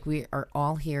is, it's like we are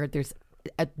all here. There's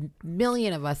a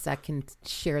million of us that can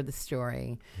share the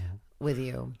story with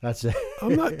you. That's it.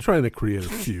 I'm not trying to create a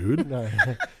feud. No,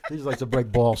 he just likes to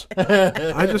break balls.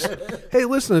 Hey,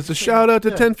 listen, it's a shout out to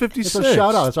 1056. It's a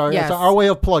shout out. It's Yes. our way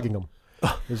of plugging them.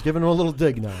 It's giving them a little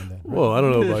dig now and then. Well, I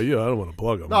don't know about you. I don't want to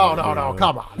plug them. No,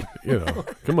 come on.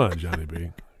 Come on, Johnny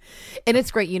B. And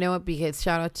it's great, you know what, because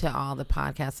shout out to all the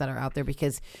podcasts that are out there,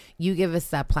 because you give us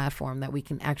that platform that we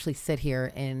can actually sit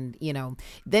here and,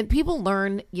 then people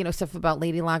learn, stuff about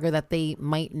Lady Lager that they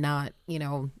might not,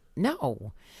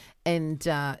 know. And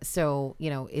so,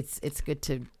 it's good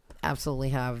to absolutely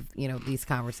have, these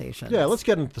conversations. Yeah, let's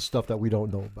get into the stuff that we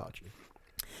don't know about you.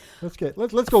 Let's go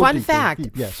Fun deep, fact.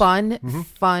 deep, yes.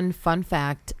 Fun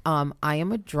fact. I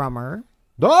am a drummer.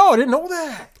 No, I didn't know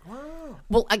that. Wow.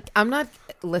 Well, I'm not.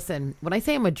 Listen, when I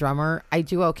say I'm a drummer, I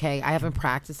do okay. I haven't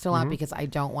practiced a lot because I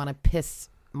don't want to piss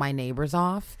my neighbors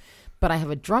off. But I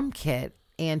have a drum kit,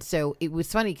 and so it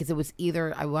was funny because it was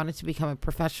either I wanted to become a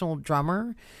professional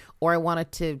drummer, or I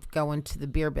wanted to go into the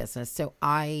beer business. So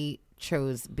I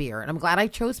chose beer, and I'm glad I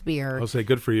chose beer. I'll say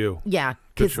good for you. Yeah,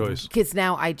 Good choice. Because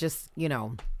now I just,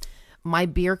 my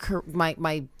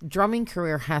my drumming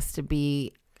career has to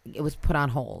be. It was put on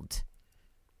hold.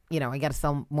 I got to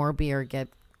sell more beer, get,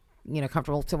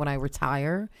 comfortable. So when I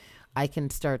retire, I can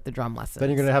start the drum lessons. Then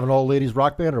you're going to have an old ladies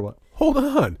rock band or what? Hold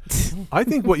on. I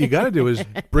think what you got to do is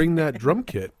bring that drum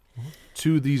kit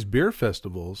to these beer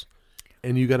festivals,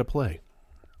 and you got to play.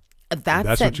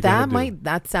 That's what you gotta do.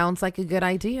 That sounds like a good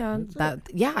idea.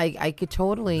 I could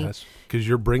totally. Because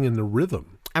you're bringing the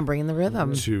rhythm I'm bringing the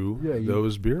rhythm. to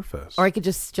those beer fests. Or I could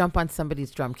just jump on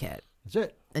somebody's drum kit. That's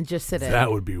it. And just sit in.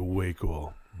 That would be way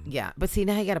cool. Yeah, but see,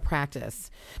 now you got to practice.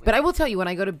 But I will tell you, when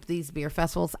I go to these beer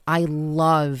festivals, I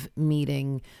love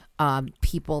meeting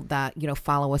people that,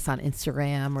 follow us on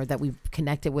Instagram or that we've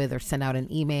connected with or sent out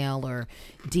an email or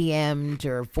DM'd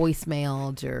or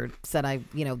voicemailed or said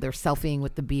they're selfieing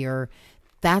with the beer.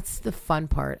 That's the fun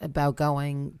part about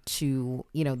going to,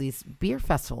 these beer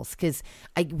festivals, because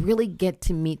I really get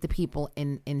to meet the people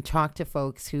and talk to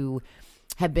folks who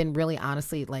have been really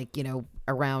honestly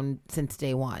around since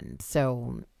day one.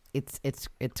 So it's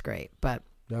great, but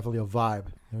definitely a vibe.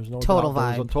 There's no total doubt.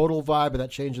 vibe. There's a total vibe of that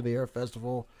Change in the Air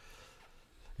festival,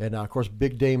 and of course,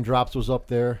 Big Dame Drops was up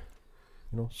there.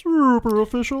 Super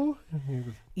official.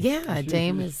 Yeah,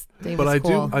 Dame is. But is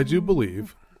cool. I do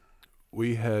believe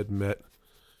we had met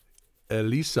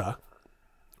Elisa,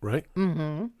 right?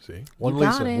 Mm-hmm. See, One You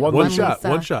got Lisa. it.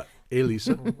 one shot.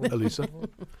 Lisa. Elisa,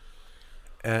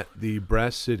 at the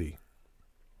Brass City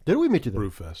Did we meet you there?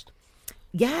 Brewfest.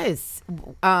 Yes,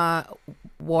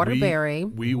 Waterbury.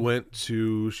 We went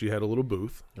to. She had a little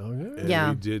booth. Oh yeah. And Yeah.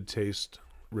 we did taste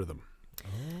rhythm.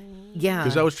 Yeah,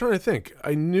 Because I was trying to think.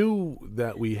 I knew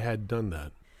that we had done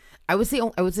that. I was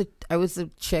a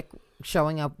chick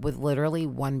showing up with literally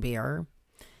one beer.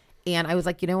 And I was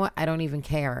like, you know what? I don't even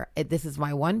care. This is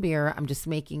my one beer. I'm just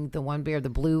making the one beer. The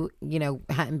blue,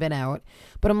 hadn't been out.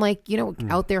 But I'm like,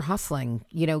 out there hustling.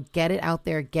 Get it out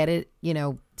there. Get it,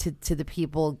 to the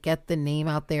people. Get the name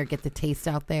out there. Get the taste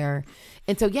out there.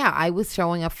 And so, yeah, I was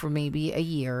showing up for maybe a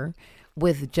year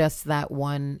with just that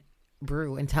one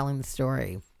brew and telling the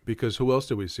story. Because who else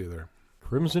did we see there?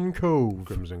 Crimson Cove.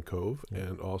 Crimson Cove.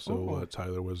 And also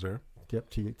Tyler was there. Yep,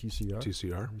 TCR.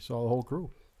 TCR. We saw the whole crew.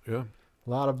 Yeah. A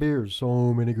lot of beers.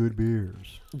 So many good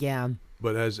beers. Yeah.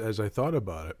 But as I thought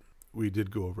about it, we did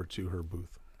go over to her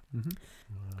booth.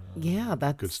 Yeah,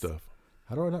 that's Good stuff.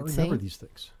 How do I not remember these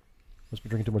things? Must be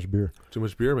drinking too much beer. Too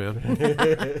much beer,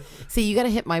 man. See, you got to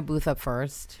hit my booth up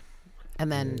first.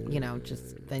 And then,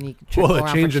 then you can Well,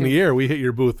 a change in the air, we hit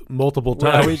your booth multiple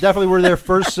Well, times. we definitely were there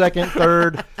first, second,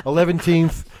 third,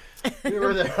 11th. We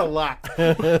were there a lot.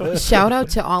 Shout out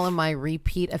to all of my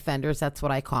repeat offenders. That's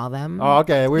what I call them. Oh,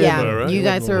 okay. We're Yeah, All right. you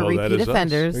guys are Well, that repeat is us.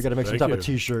 offenders. We got to make some Thank type of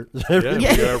you. T-shirt. Yeah, we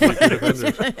are repeat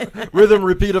offenders. Rhythm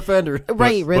repeat offender.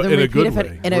 Right, But rhythm in a repeat good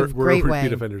offender way. in a We're great repeat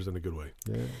way. offenders in a good way.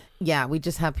 Yeah, we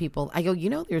just have people. I go,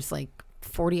 there's like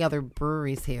 40 other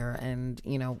breweries here, and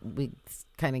we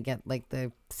kind of get like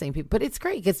the same people. But it's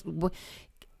great because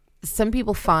some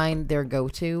people find their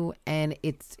go-to, and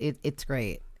it's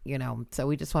great. So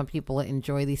we just want people to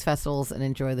enjoy these festivals and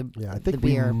enjoy the Yeah, I the think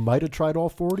we beer. might have tried all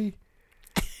 40.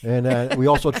 And we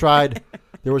also tried,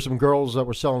 there were some girls that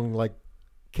were selling like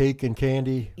cake and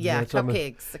candy. We Yeah, had some-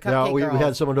 cupcakes. The cupcake Yeah, we girls.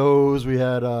 had some of those. We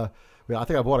had, I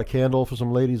think I bought a candle for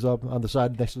some ladies up on the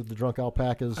side next to the drunk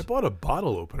alpacas. I bought a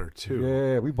bottle opener, too.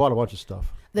 Yeah, we bought a bunch of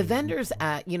stuff. The vendors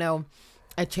at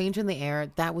a Change in the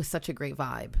Air, that was such a great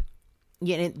vibe.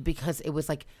 Yeah, because it was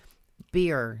like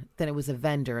beer, then it was a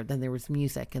vendor, then there was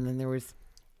music, and then there was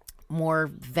more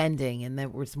vending, and there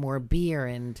was more beer,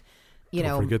 and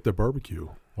Don't forget the barbecue.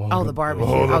 the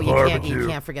barbecue. You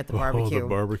can't forget the barbecue. Oh, the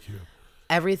barbecue.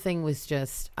 Everything was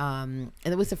just and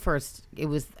it was the first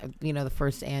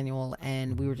annual,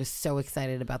 and we were just so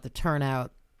excited about the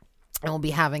turnout. And we'll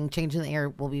be having Change in the Air.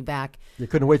 We'll be back. You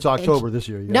couldn't wait till October this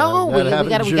year. You We gotta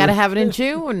got to have it in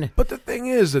June. But the thing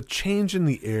is, a change in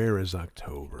the air is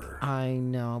October. I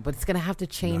know, but it's going to have to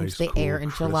change Nice, the cool, air in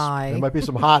crisp. July. There might be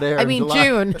some hot air. I in mean, July.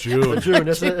 June. June. June.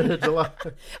 That's it. July.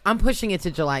 I'm pushing it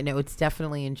to July. No, it's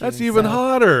definitely in June. That's even so-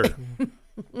 hotter.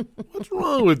 What's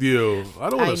wrong with you? I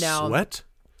don't want to know. sweat.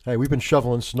 Hey, we've been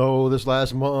shoveling snow this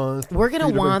last month. We're gonna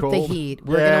Feet have been want the cold. heat.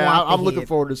 We're gonna want the I'm looking heat.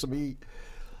 forward to some heat.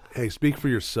 Hey, speak for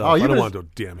yourself. Oh, I you've don't been- want no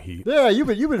damn heat. Yeah, you've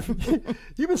been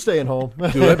you've been staying home.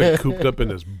 Dude, I've been cooped up in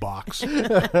this box.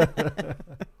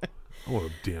 I want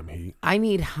a damn heat. I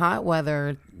need hot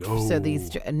weather. No. So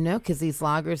because these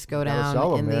lagers go gotta down.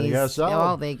 sell 'em, and man. You these, gotta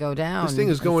sell 'em. they go down. This thing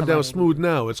is in going down summer. smooth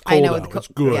now. It's I cold know, out. it's It's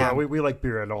co- good. yeah. We like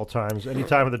beer at all times, any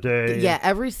time of the day. Yeah,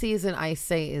 every season I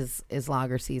say is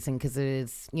lager season because it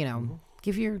is,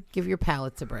 give your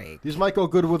palates a break. These might go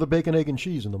good with a bacon, egg, and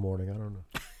cheese in the morning. I don't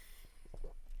know.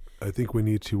 I think we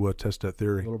need to test that A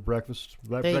theory. little breakfast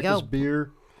There you breakfast go.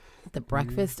 beer. The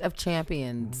breakfast of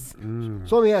champions.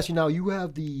 So let me ask you now. You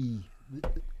have you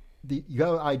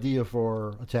have an idea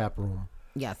for a tap room.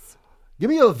 Yes. Give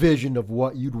me a vision of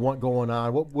what you'd want going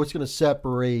on. What's going to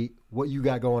separate what you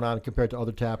got going on compared to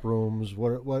other tap rooms?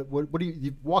 What do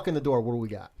you walk in the door? What do we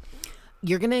got?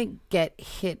 You're gonna get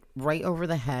hit right over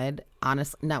the head.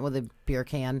 Honestly, not with a beer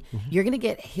can. Mm-hmm. You're gonna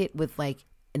get hit with like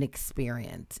an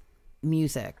experience,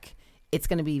 music. It's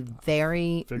gonna be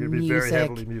very They're going to be music, very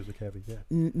heavily music heavy. Yeah.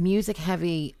 music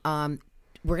heavy.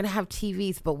 We're gonna have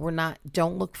TVs, but we're not.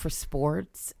 Don't look for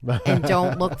sports and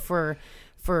don't look for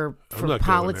I'm not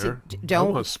politics. going there. I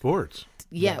Don't. want sports.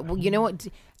 Yeah. Well, you know what?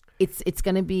 It's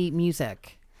gonna be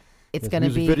music. It's Yes, gonna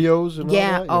music be videos and all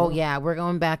yeah. that, you Oh know? yeah. We're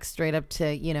going back straight up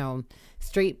to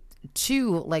straight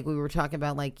to like we were talking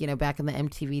about back in the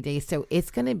MTV days. So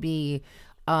it's gonna be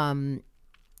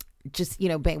just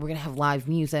we're gonna have live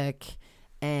music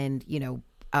and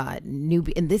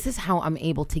and this is how I'm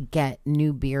able to get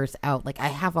new beers out. Like I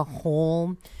have a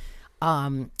whole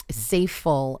safe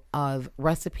full of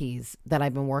recipes that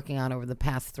I've been working on over the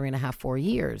past 3.5, 4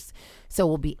 years. So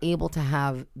we'll be able to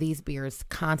have these beers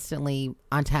constantly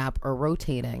on tap or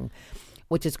rotating,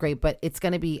 which is great. But it's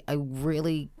going to be a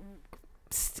really,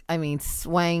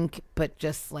 swank, but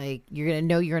just like you're going to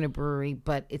know you're in a brewery,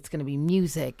 but it's going to be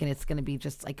music and it's going to be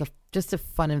just like a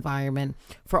fun environment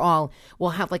for all.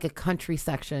 We'll have like a country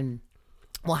section.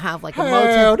 We'll have like a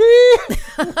motel.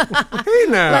 Howdy! Hey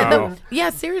now.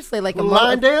 Yeah, seriously, like a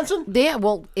Line dancing? Yeah,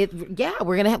 well,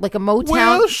 we're gonna have like a Motown.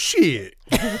 Well, shit.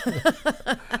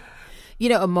 A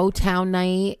Motown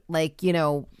night, like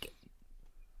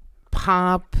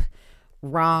pop,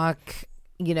 rock,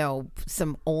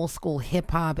 some old school hip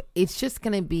hop. It's just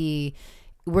gonna be.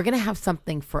 We're gonna have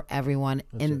something for everyone,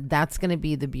 that's gonna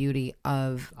be the beauty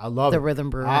of I love the it.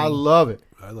 Rhythm Brewing. I love it.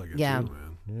 I like it Yeah. too, man.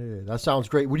 Yeah, that sounds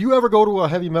great. Would you ever go to a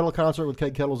heavy metal concert with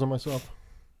Keg Kettles and myself?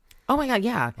 Oh my God,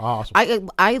 yeah. Awesome.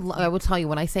 I will tell you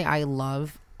when I say I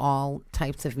love all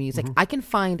types of music, I can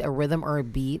find a rhythm or a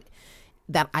beat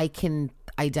that I can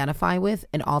identify with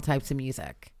in all types of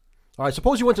music. All right,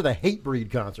 suppose you went to the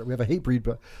Hatebreed concert. We have a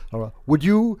Hatebreed. Would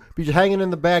you be just hanging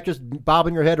in the back, just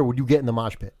bobbing your head, or would you get in the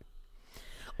mosh pit?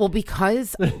 Well,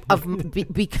 because of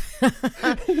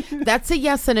that's a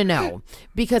yes and a no.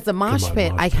 Because the mosh on,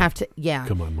 pit, mosh I pit. have to. Yeah,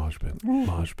 Come on, mosh pit.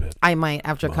 Mosh pit. I might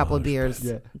after a couple of Mosh beers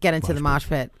pit. get into the mosh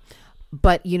pit.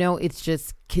 But it's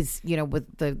just because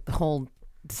with the whole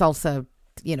salsa,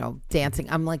 dancing,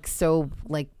 I'm like so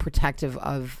like protective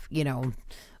of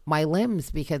my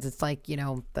limbs because it's like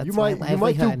that's You my might do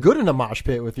livelihood. good in a mosh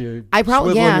pit with your I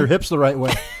probably- swiveling yeah. your hips the right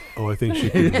way. Oh, I think she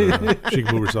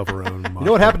can move herself around. You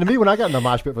know what happened to me when I got in the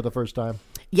mosh pit for the first time?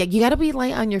 Yeah, you got to be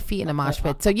light on your feet in a mosh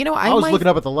pit. So I was looking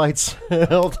up at the lights the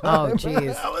whole time. Oh,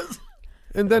 jeez.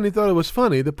 And then he thought it was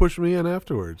funny to push me in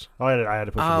afterwards. Oh, I had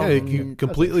to push Oh. it. Yeah, he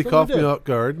completely That's what caught you me did. off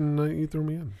guard, and you threw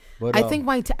me in. But, I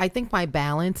think my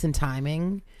balance and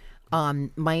timing, I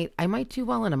might do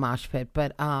well in a mosh pit,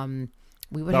 but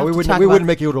we would no, have we to wouldn't. talk We about. wouldn't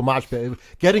make you to a mosh pit.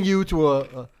 Getting you to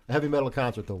a heavy metal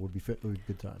concert though would be a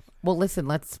good time. Well, listen,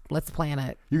 let's plan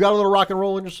it. You got a little rock and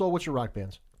roll in your soul. What's your rock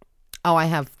bands? Oh, I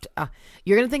have.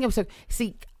 You're gonna think I'm so.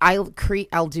 See, I'll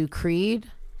do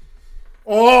Creed.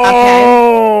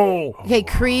 Oh! Okay,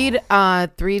 Creed.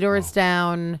 Three Doors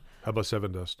Down. How about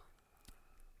Seven Dust?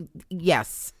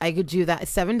 Yes, I could do that.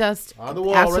 Seven Dust. On the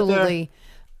wall, right there. absolutely.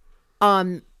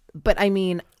 But I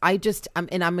mean, I'm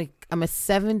a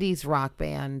 70s rock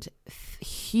band,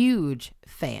 huge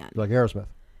fan. Like Aerosmith.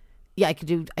 Yeah, I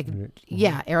could.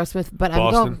 Yeah, Aerosmith. But I'm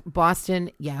Boston. going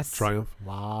Boston. Yes. Triumph.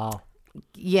 Wow.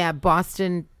 Yeah,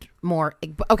 Boston more.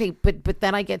 Okay, but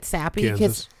then I get sappy because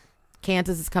Kansas.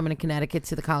 Kansas is coming to Connecticut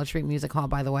to the College Street Music Hall.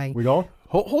 By the way. We going?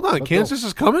 Hold on. Kansas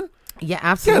is coming? Yeah, outta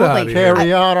absolutely. here.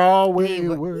 Carry on all Hey,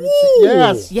 wayward.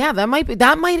 Yes. Yeah, that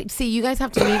might. See, you guys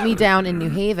have to meet me down in New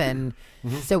Haven,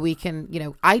 so we can.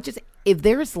 If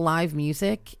there's live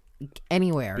music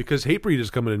anywhere. Because Hatebreed is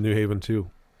coming to New Haven,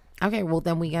 too. Okay, well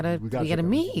then we gotta got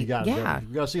meet. We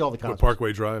gotta see all the Go concerts.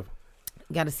 Parkway Drive.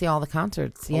 You got to see all the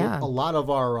concerts. A Yeah. lot of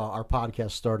our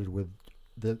podcast started with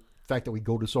the fact that we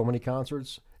go to so many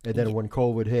concerts, and then when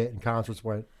COVID hit and concerts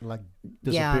went Yeah,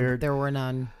 disappeared, there were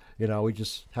none. we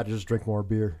just had to drink more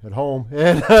beer at home,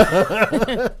 and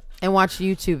And watch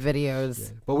YouTube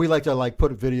videos. but we like to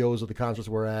put videos of the concerts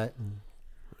we're at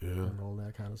Yeah. and all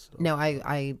that kind of stuff. No,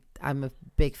 I'm a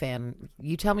big fan.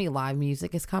 You tell me live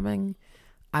music is coming,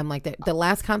 I'm like that. The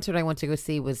last concert I went to go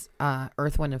see was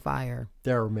Earth, Wind, and Fire.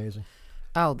 They're amazing.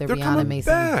 Oh, they're They're beyond coming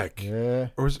amazing. back. Yeah.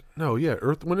 Or is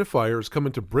Earth, Wind, and Fire is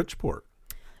coming to Bridgeport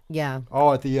Yeah.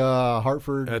 Oh, at the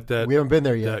Hartford. at that. We haven't been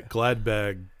there yet. That Glad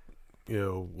Bag,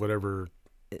 whatever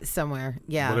Somewhere.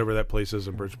 Yeah. whatever that place is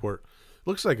in Bridgeport.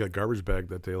 Looks like a garbage bag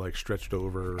that they stretched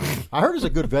over. I heard it's a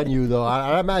good venue, though.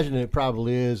 I imagine it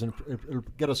probably is, and it'll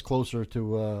get us closer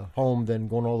to home than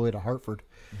going all the way to Hartford.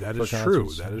 That For is true.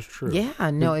 concerts. That is true. Yeah,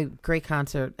 no, a great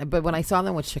concert. But when I saw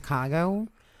them with Chicago,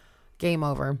 game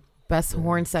over. Best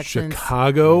horn sections.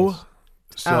 Chicago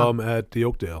saw Oh. them at the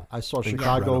Oakdale. I saw Incredible.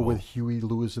 Chicago with Huey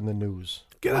Lewis and the News.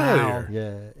 Get Wow. out of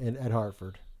here. Yeah, at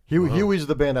Hartford. Huey's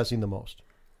the band I've seen the most.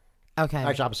 Okay.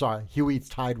 Actually, I'm sorry. Huey's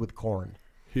tied with Korn,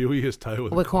 Huey is tied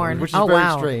with With Korn. which is Oh, very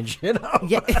wow. strange. Yeah.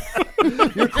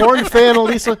 You're a Korn fan,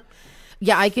 Elisa?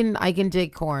 Yeah, I can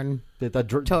dig corn.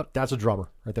 That's a drummer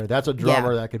right there. That's a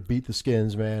drummer that could beat the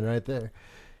Skins, man, right there.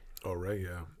 Oh, right,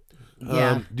 yeah.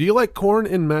 Yeah. Do you like corn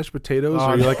and mashed potatoes,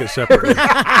 or you like it separately?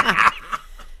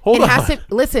 Hold It on. has to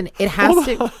listen. It has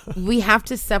to. We have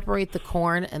to separate the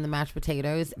corn and the mashed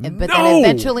potatoes, but no, then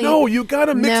eventually, no, you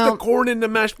gotta mix No. the corn into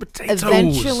mashed potatoes.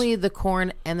 eventually the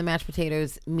corn and the mashed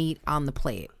potatoes meet on the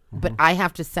plate. But I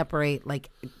have to separate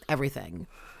everything.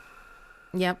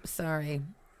 Yep. Sorry.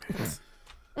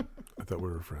 I thought we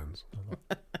were friends.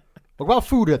 What about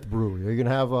food at the brewery? Are you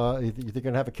gonna have? You think you're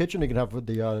gonna have a kitchen? Or you can have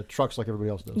the trucks like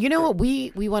everybody else does. You know what?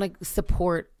 We want to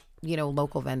support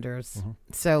local vendors.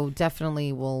 So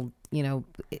definitely we'll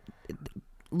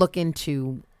look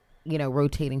into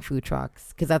rotating food trucks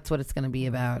because that's what it's going to be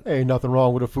about. Ain't nothing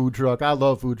wrong with a food truck. I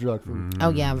love food truck food. Oh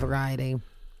yeah, variety.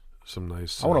 Some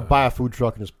nice. I want to buy a food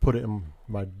truck and just put it in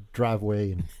my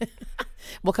driveway and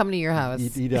We'll come to your house.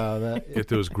 eat out of that. get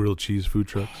those grilled cheese food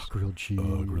trucks. Grilled cheese,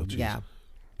 Grilled cheese. Yeah.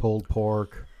 pulled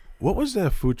pork. What was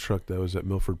that food truck that was at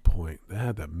Milford Point? They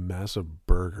had that massive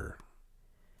burger,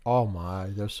 Oh my!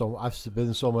 I've been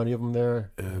to so many of them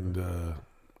there. and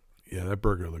that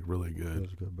burger looked really It good.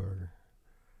 was a good burger.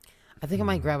 I think I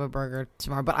might grab a burger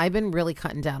tomorrow, but I've been really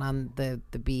cutting down on the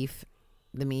beef,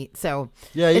 the meat. So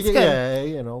Yeah, It's good.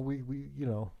 yeah. We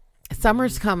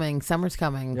summer's coming. Summer's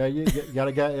coming. yeah. You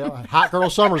gotta get hot girl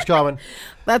summer's coming.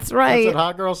 That's That's right. it,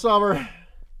 hot girl summer.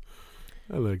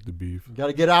 I like the beef. Got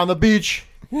to get out on the beach.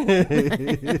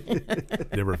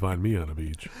 Never find me on a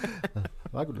beach.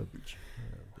 I go to the beach.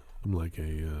 I'm like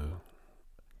a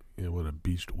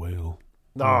beached whale.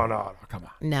 No, come on.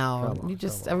 No, Come on, you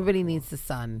just come on, everybody needs the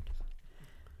sun.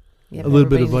 Yep, A little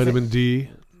bit of everybody vitamin needs D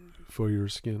for your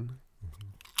skin.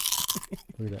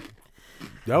 Look at that.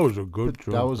 That was a good.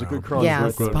 That was a good it. crunch. Yeah,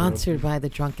 right there. sponsored by the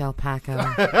Drunk Alpaca.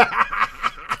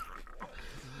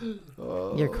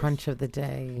 Your crunch of the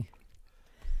day.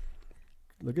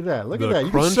 Look at that. Look The at that.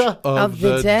 You crunch can Of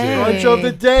the day. crunch of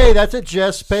the day. That's it,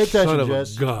 Jess. Pay attention, Son of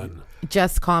Jess. a gun.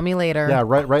 Just call me later. Yeah,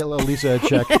 right, Lisa, a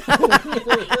check.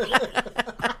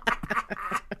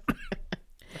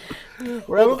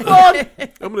 We're having fun.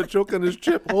 I'm gonna choke on this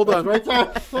chip. Hold on. Right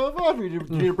there. You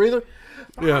need a breather?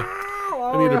 Yeah,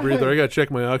 I need a breather. I gotta check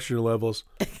my oxygen levels.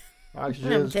 I'm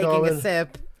Oxygen's taking going. a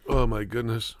sip. Oh my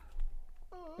goodness.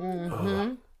 We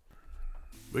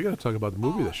gotta talk about the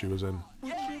movie that she was in.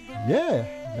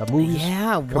 Yeah. Got movies,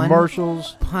 Yeah, one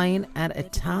commercials, pint at a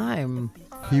time.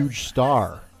 huge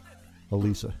star,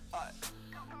 Elisa.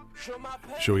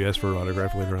 Should we ask for her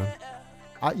autograph later on?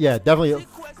 Yeah, definitely a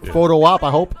photo op, I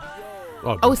hope.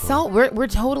 Oh, we're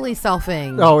totally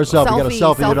selfing. Oh, we're selfie. Got a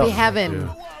selfie it Selfie up. heaven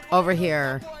over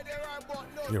here.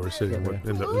 Yeah, we're sitting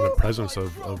in the presence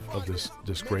of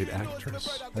this great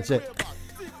actress. That's it.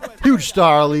 Huge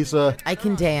star, Elisa. I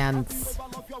can dance.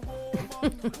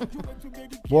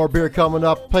 More beer coming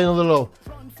up. Playing a little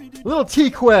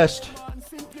T-Quest.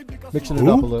 Mixing it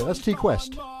Who? up a little. That's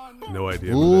T-Quest. No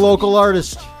idea. who that is. Local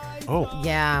artist. Oh,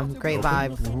 Yeah, great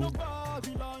vibe.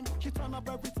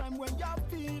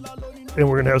 And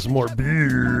we're going to have some more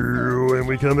beer when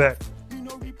we come back.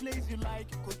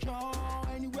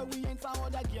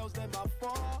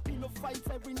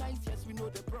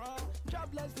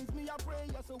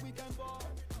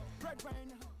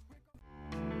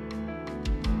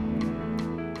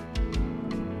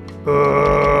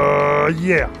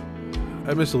 Yeah.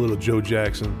 I miss a little Joe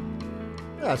Jackson.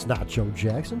 That's not Joe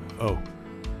Jackson. Oh,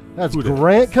 That's Who dat?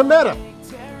 Grant Cometa.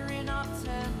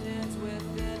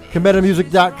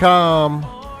 CometaMusic.com.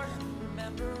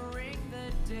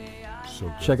 So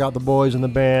good. Check out the boys in the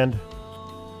band.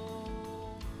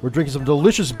 We're drinking some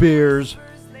delicious beers.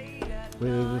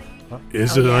 With,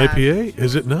 Is it yeah. an IPA?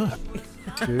 Is it not?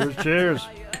 cheers, cheers.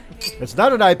 It's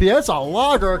not an IPA, it's a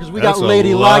lager because we got That's a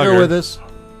Lady Lager lager. with us.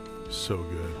 So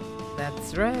good.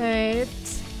 That's right.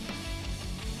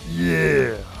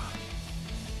 Yeah.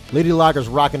 Lady Lager's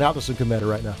rocking out to some Cometa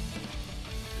right now.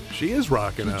 She is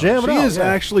rocking out. jamming She out, is yeah.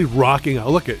 actually rocking out.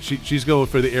 Look at she's going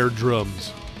for the air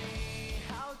drums.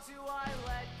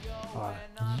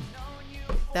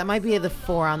 That might be the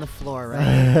 4 on the floor,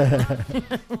 right?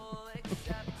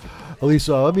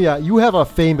 Elisa, let me. You have a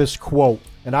famous quote,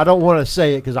 and I don't want to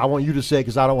say it because I want you to say it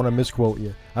because I don't want to misquote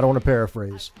you. I don't want to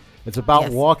paraphrase. It's about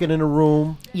Yes. walking in a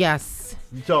room. Yes.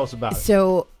 You tell us about it.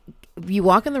 So you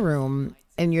walk in the room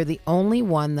and you're the only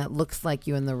one that looks like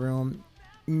you in the room.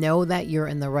 Know that you're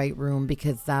in the right room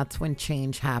because that's when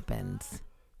change happens.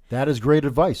 That is great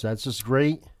advice. That's just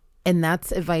great. And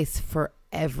that's advice for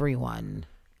everyone.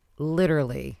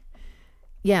 Literally.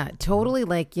 Yeah, totally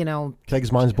like,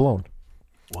 Keg's mind's blown.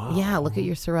 Wow. yeah, look at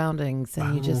your surroundings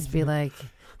and you just be like,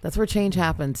 that's where change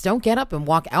happens. Don't get up and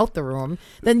walk out the room.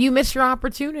 Then you miss your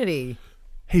opportunity.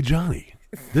 Hey Johnny,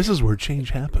 this is where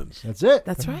change happens. That's it.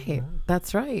 That's right.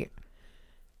 That's right.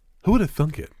 Who would have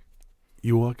thunk it?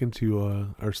 You walk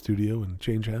into our studio and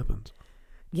change happens.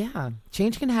 Yeah,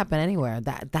 change can happen anywhere.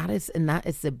 That is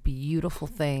the beautiful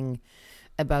thing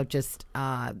about just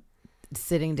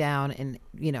sitting down and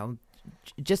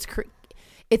just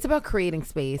it's about creating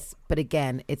space. But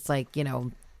again, it's like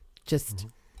just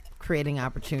creating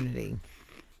opportunity.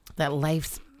 That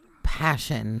life's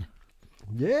passion.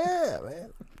 Yeah,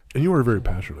 man. And you are very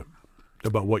passionate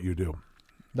about what you do.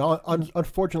 Now,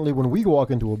 unfortunately, when we walk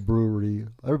into a brewery,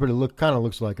 everybody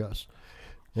looks like us.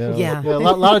 Yeah. A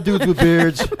lot of dudes with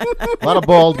beards, a lot of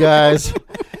bald guys.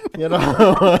 You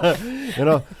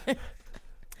know,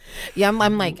 Yeah, I'm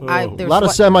like a there's lot of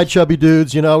what- semi-chubby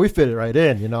dudes. We fit it right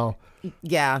in.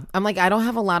 Yeah, I'm like I don't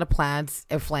have a lot of plaids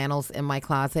or flannels in my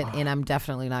closet, and I'm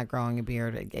definitely not growing a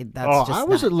beard. That's just I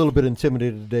was not- a little bit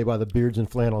intimidated today by the beards and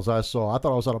flannels I saw. I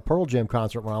thought I was at a Pearl Jam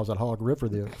concert when I was at Hog River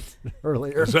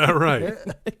earlier. Is that right?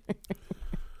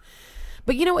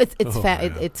 But it's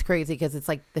man. it's crazy because it's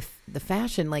like the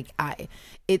fashion. Like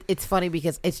it's funny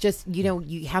because it's just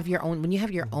you have your own when you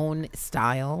have your own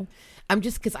style. I'm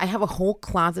just because I have a whole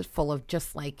closet full of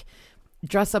just like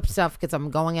dress up stuff because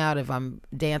I'm going out if I'm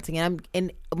dancing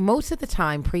and most of the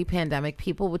time pre-pandemic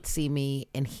people would see me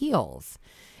in heels,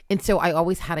 and so I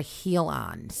always had a heel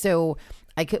on. So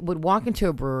I would walk into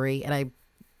a brewery and I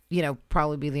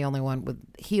probably be the only one with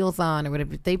heels on or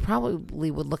whatever. They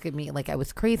probably would look at me like I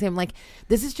was crazy. I'm like,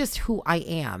 this is just who I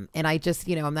am. And I just,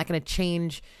 I'm not going to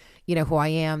change, who I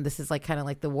am. This is like kind of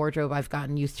like the wardrobe I've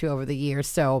gotten used to over the years.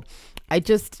 So I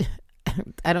just,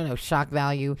 I don't know, shock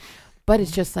value. But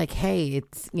it's just like, hey,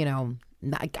 it's,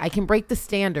 I can break the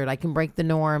standard. I can break the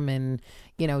norm and,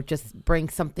 just bring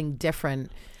something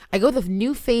different. I go with a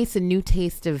new face and new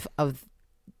taste of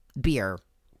beer.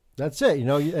 That's it.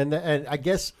 And I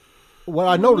guess what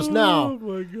I notice now,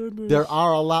 my goodness. there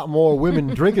are a lot more women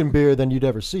drinking beer than you'd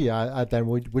ever see. Than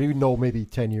we know maybe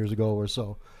 10 years ago or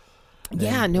so.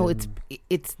 Yeah, no,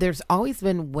 it's there's always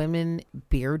been women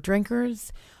beer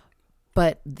drinkers,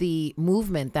 but the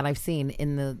movement that I've seen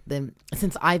in the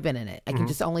since I've been in it, I can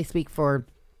just only speak for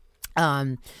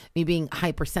me being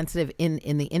hypersensitive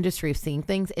in the industry of seeing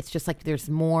things. It's just like there's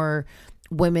more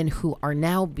women who are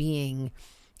now being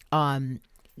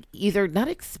either not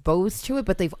exposed to it,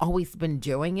 but they've always been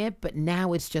doing it. But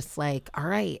now it's just like, all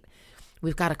right,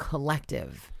 we've got a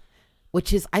collective,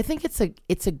 which is, I think it's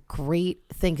a great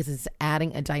thing because it's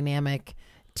adding a dynamic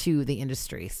to the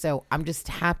industry. So I'm just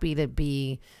happy to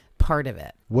be part of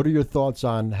it. What are your thoughts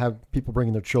on have people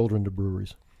bringing their children to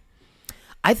breweries?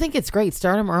 I think it's great.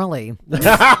 Start them early.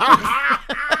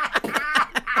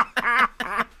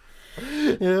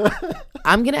 Yeah.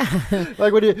 I'm gonna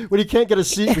Like when you can't get a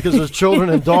seat because there's children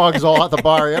and dogs all at the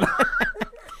bar.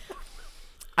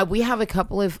 we have a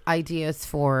couple of ideas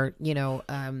for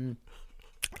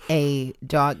a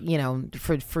dog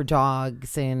for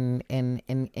dogs and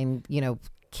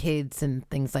kids and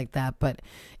things like that, but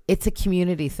it's a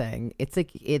community thing. It's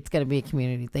going to be a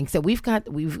community thing. So we've got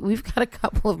a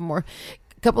couple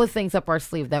of things up our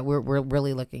sleeve that we're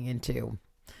really looking into.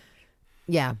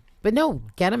 Yeah, but no,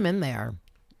 get them in there.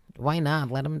 Why not?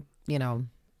 Let them,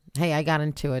 hey, I got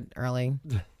into it early.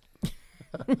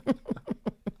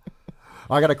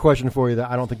 I got a question for you that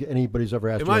I don't think anybody's ever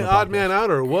asked Am you. I on the odd podcast. man out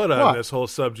or what on What? this whole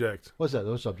subject? What's that?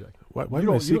 What's subject? Why You do my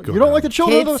don't, seat go you don't down? like the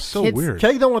children? Kids- So kids- weird.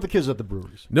 Keg don't want the kids at the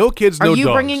breweries. No kids, no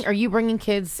dogs. Are you bringing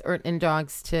kids and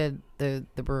dogs to the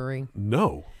brewery?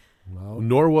 No.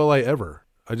 Nor will I ever.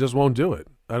 I just won't do it.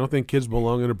 I don't think kids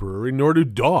belong in a brewery, nor do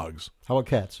dogs. How about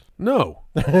cats? No.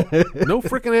 No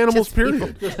freaking animals, Just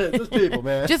period. Just people,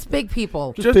 man. Just big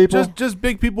people. Just people. Just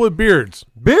big people with beards.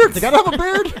 Beards. They gotta have a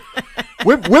beard.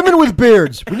 Women with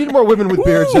beards. We need more women with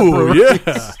beards. at Ooh, breweries.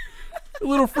 yeah. A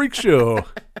little freak show.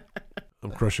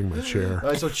 I'm crushing my chair. All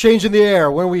right, so change in the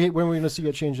air. When are we going to see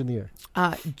a change in the air?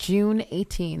 June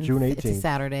 18th. June It's a 18th.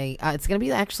 Saturday. It's going to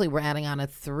be we're adding on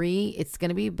it's going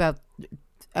to be about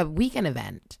a weekend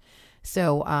event.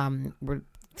 So we're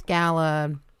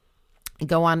gala.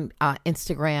 Go on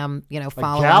Instagram.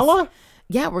 Follow A gala? us.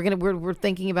 Yeah, we're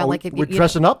thinking about we're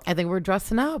dressing up? I think we're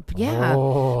dressing up. Yeah,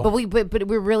 Oh. but we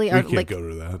really We are can't go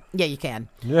to that. Yeah, you can.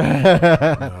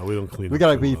 No, we don't clean We up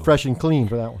gotta so be well. fresh and clean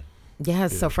for that one. Yeah,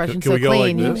 so fresh Can and we so go like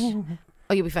clean. this?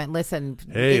 Oh, you'll be fine. Listen,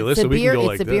 Hey, it's listen, a we can beer. go It's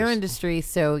like a beer this. industry,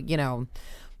 so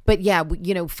But yeah,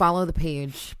 follow the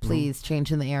page, Mm-hmm. please.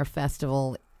 Change in the Air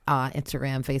Festival,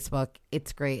 Instagram, Facebook.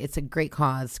 It's great. It's a great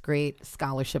cause. Great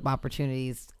scholarship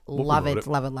opportunities. Love promote it. it.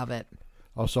 Love it. Love it.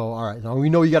 Oh, so all right. Now we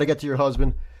know you got to get to your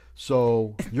husband.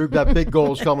 So you've got big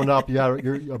goals coming up. You got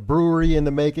a brewery in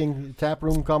the making, tap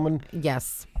room coming.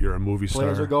 Yes, You're a movie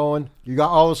Plans star. are going. You got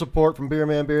all the support from Beer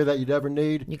Man Beer that you'd ever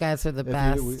need. you guys are the If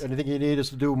best. anything you need us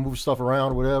to do, move stuff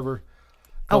around, whatever.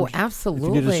 Oh, If you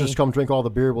absolutely. need us to just come drink all the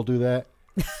beer, we'll do that.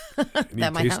 You that need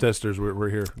might taste help. testers. We're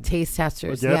here. Taste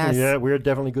testers. Definitely, Yes. yeah, we're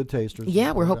definitely good tasters.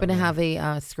 Yeah, we're hoping to have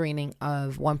a screening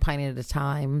of One Pint at a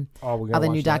Time, Oh, we're gonna other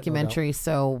watch new that, no doubt. documentary.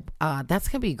 So that's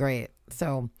gonna be great.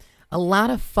 So a lot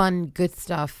of fun, good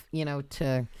stuff,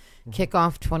 to kick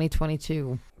off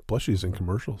 2022. Plushies and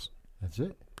commercials. That's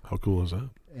it. How cool is that?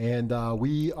 And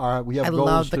we have I goals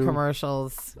love the to-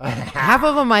 commercials. Half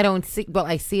of them I don't see. Well,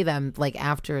 I see them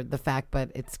after the fact,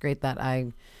 but it's great that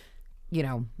I,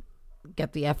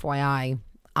 get the FYI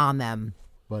on them.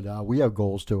 But we have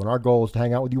goals too, and our goal is to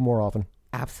hang out with you more often.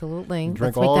 Absolutely. Drink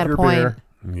Let's make all that of your a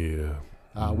point. Yeah.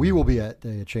 beer. We will be at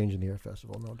the Change in the Air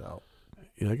Festival, no doubt.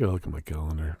 Yeah, I gotta look at my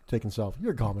calendar. Taking self.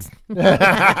 You're coming.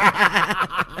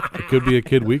 It could be a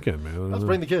kid weekend, man. I don't Let's know.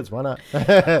 bring the kids. Why not?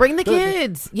 Bring the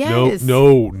kids. Yes.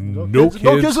 No kids. No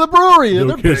kids at the brewery. No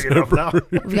They're kids big at enough the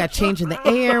now. We've got Change in the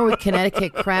Air with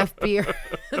Connecticut Craft Beer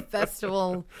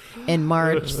Festival in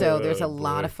March. So there's a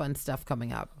lot of fun stuff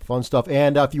coming up. Fun stuff.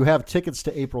 And if you have tickets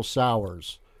to April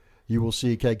Sours, you will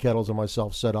see Keg Kettles and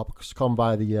myself set up. Come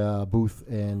by the booth,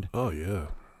 and Oh yeah.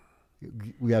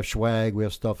 we have swag. We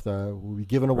have stuff that we'll be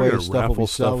giving We're away. gonna Stuff we'll raffle be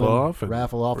stuff selling. off. And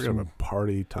Raffle off We're gonna some. have a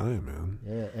party time, man.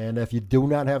 Yeah, and if you do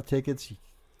not have tickets,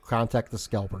 contact the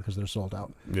scalper because they're sold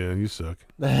out. Yeah, you suck.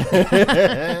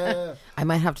 I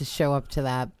might have to show up to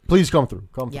that. Please come through.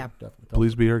 Come Yeah. through. Definitely. Come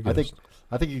Please be our through. guest.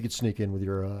 I think you could sneak in with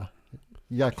your.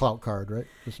 You got a clout card, right?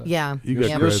 Just like- Yeah. You You're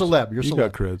got a creds. celeb. You're a you celeb.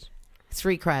 got creds.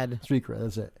 Street cred. Street cred.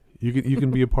 That's it. You can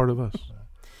be a part of us.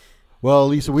 Well,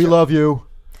 Lisa, we love you.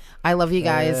 I love you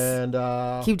guys.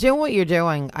 And Keep doing what you're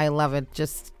doing. I love it.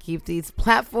 Just keep these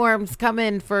platforms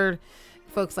coming for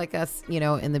folks like us,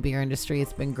 in the beer industry.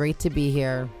 It's been great to be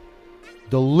here.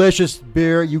 delicious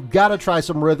beer. You got to try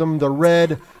some Rhythm. The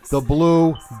red, the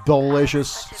blue,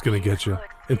 delicious. It's gonna get you.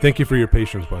 And thank you for your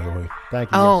patience, by the way.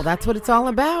 Thank you. Oh, that's what it's all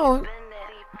about.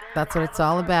 That's what it's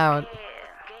all about.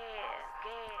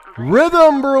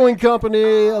 Rhythm Brewing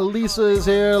Company. Lisa is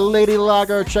here. Lady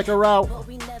Lager. Check her out.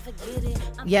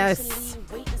 Yes.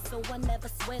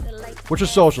 What's your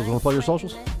socials? Want to plug your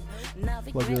socials?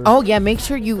 Plug your- Oh yeah, make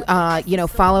sure you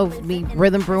follow me,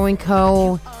 Rhythm Brewing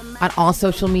Co. on all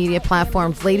social media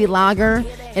platforms, Lady Lager.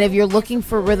 And if you're looking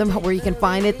for Rhythm where you can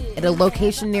find it at a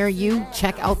location near you,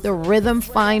 check out the Rhythm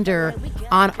Finder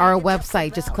on our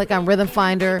website. Just click on Rhythm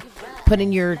Finder, put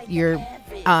in your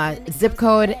zip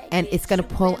code, and it's going to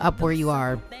pull up where you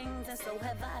are.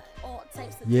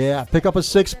 Yeah, pick up a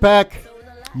 6-pack.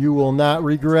 You will not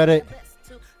regret it.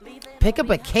 Pick up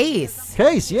a case.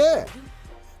 Case, yeah.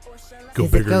 Go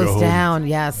As big it or goes go home. down,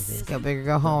 yes. Go big or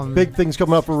go home. Big things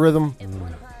coming up for Rhythm.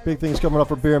 Big things coming up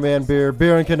for Beer Man Beer.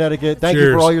 Beer in Connecticut. Thank you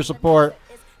Cheers. for all your support.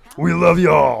 We love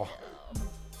y'all.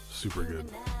 Super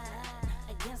good.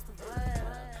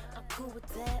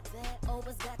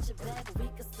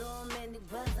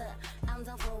 I'm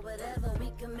down for whatever,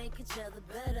 we can make each other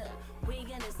better.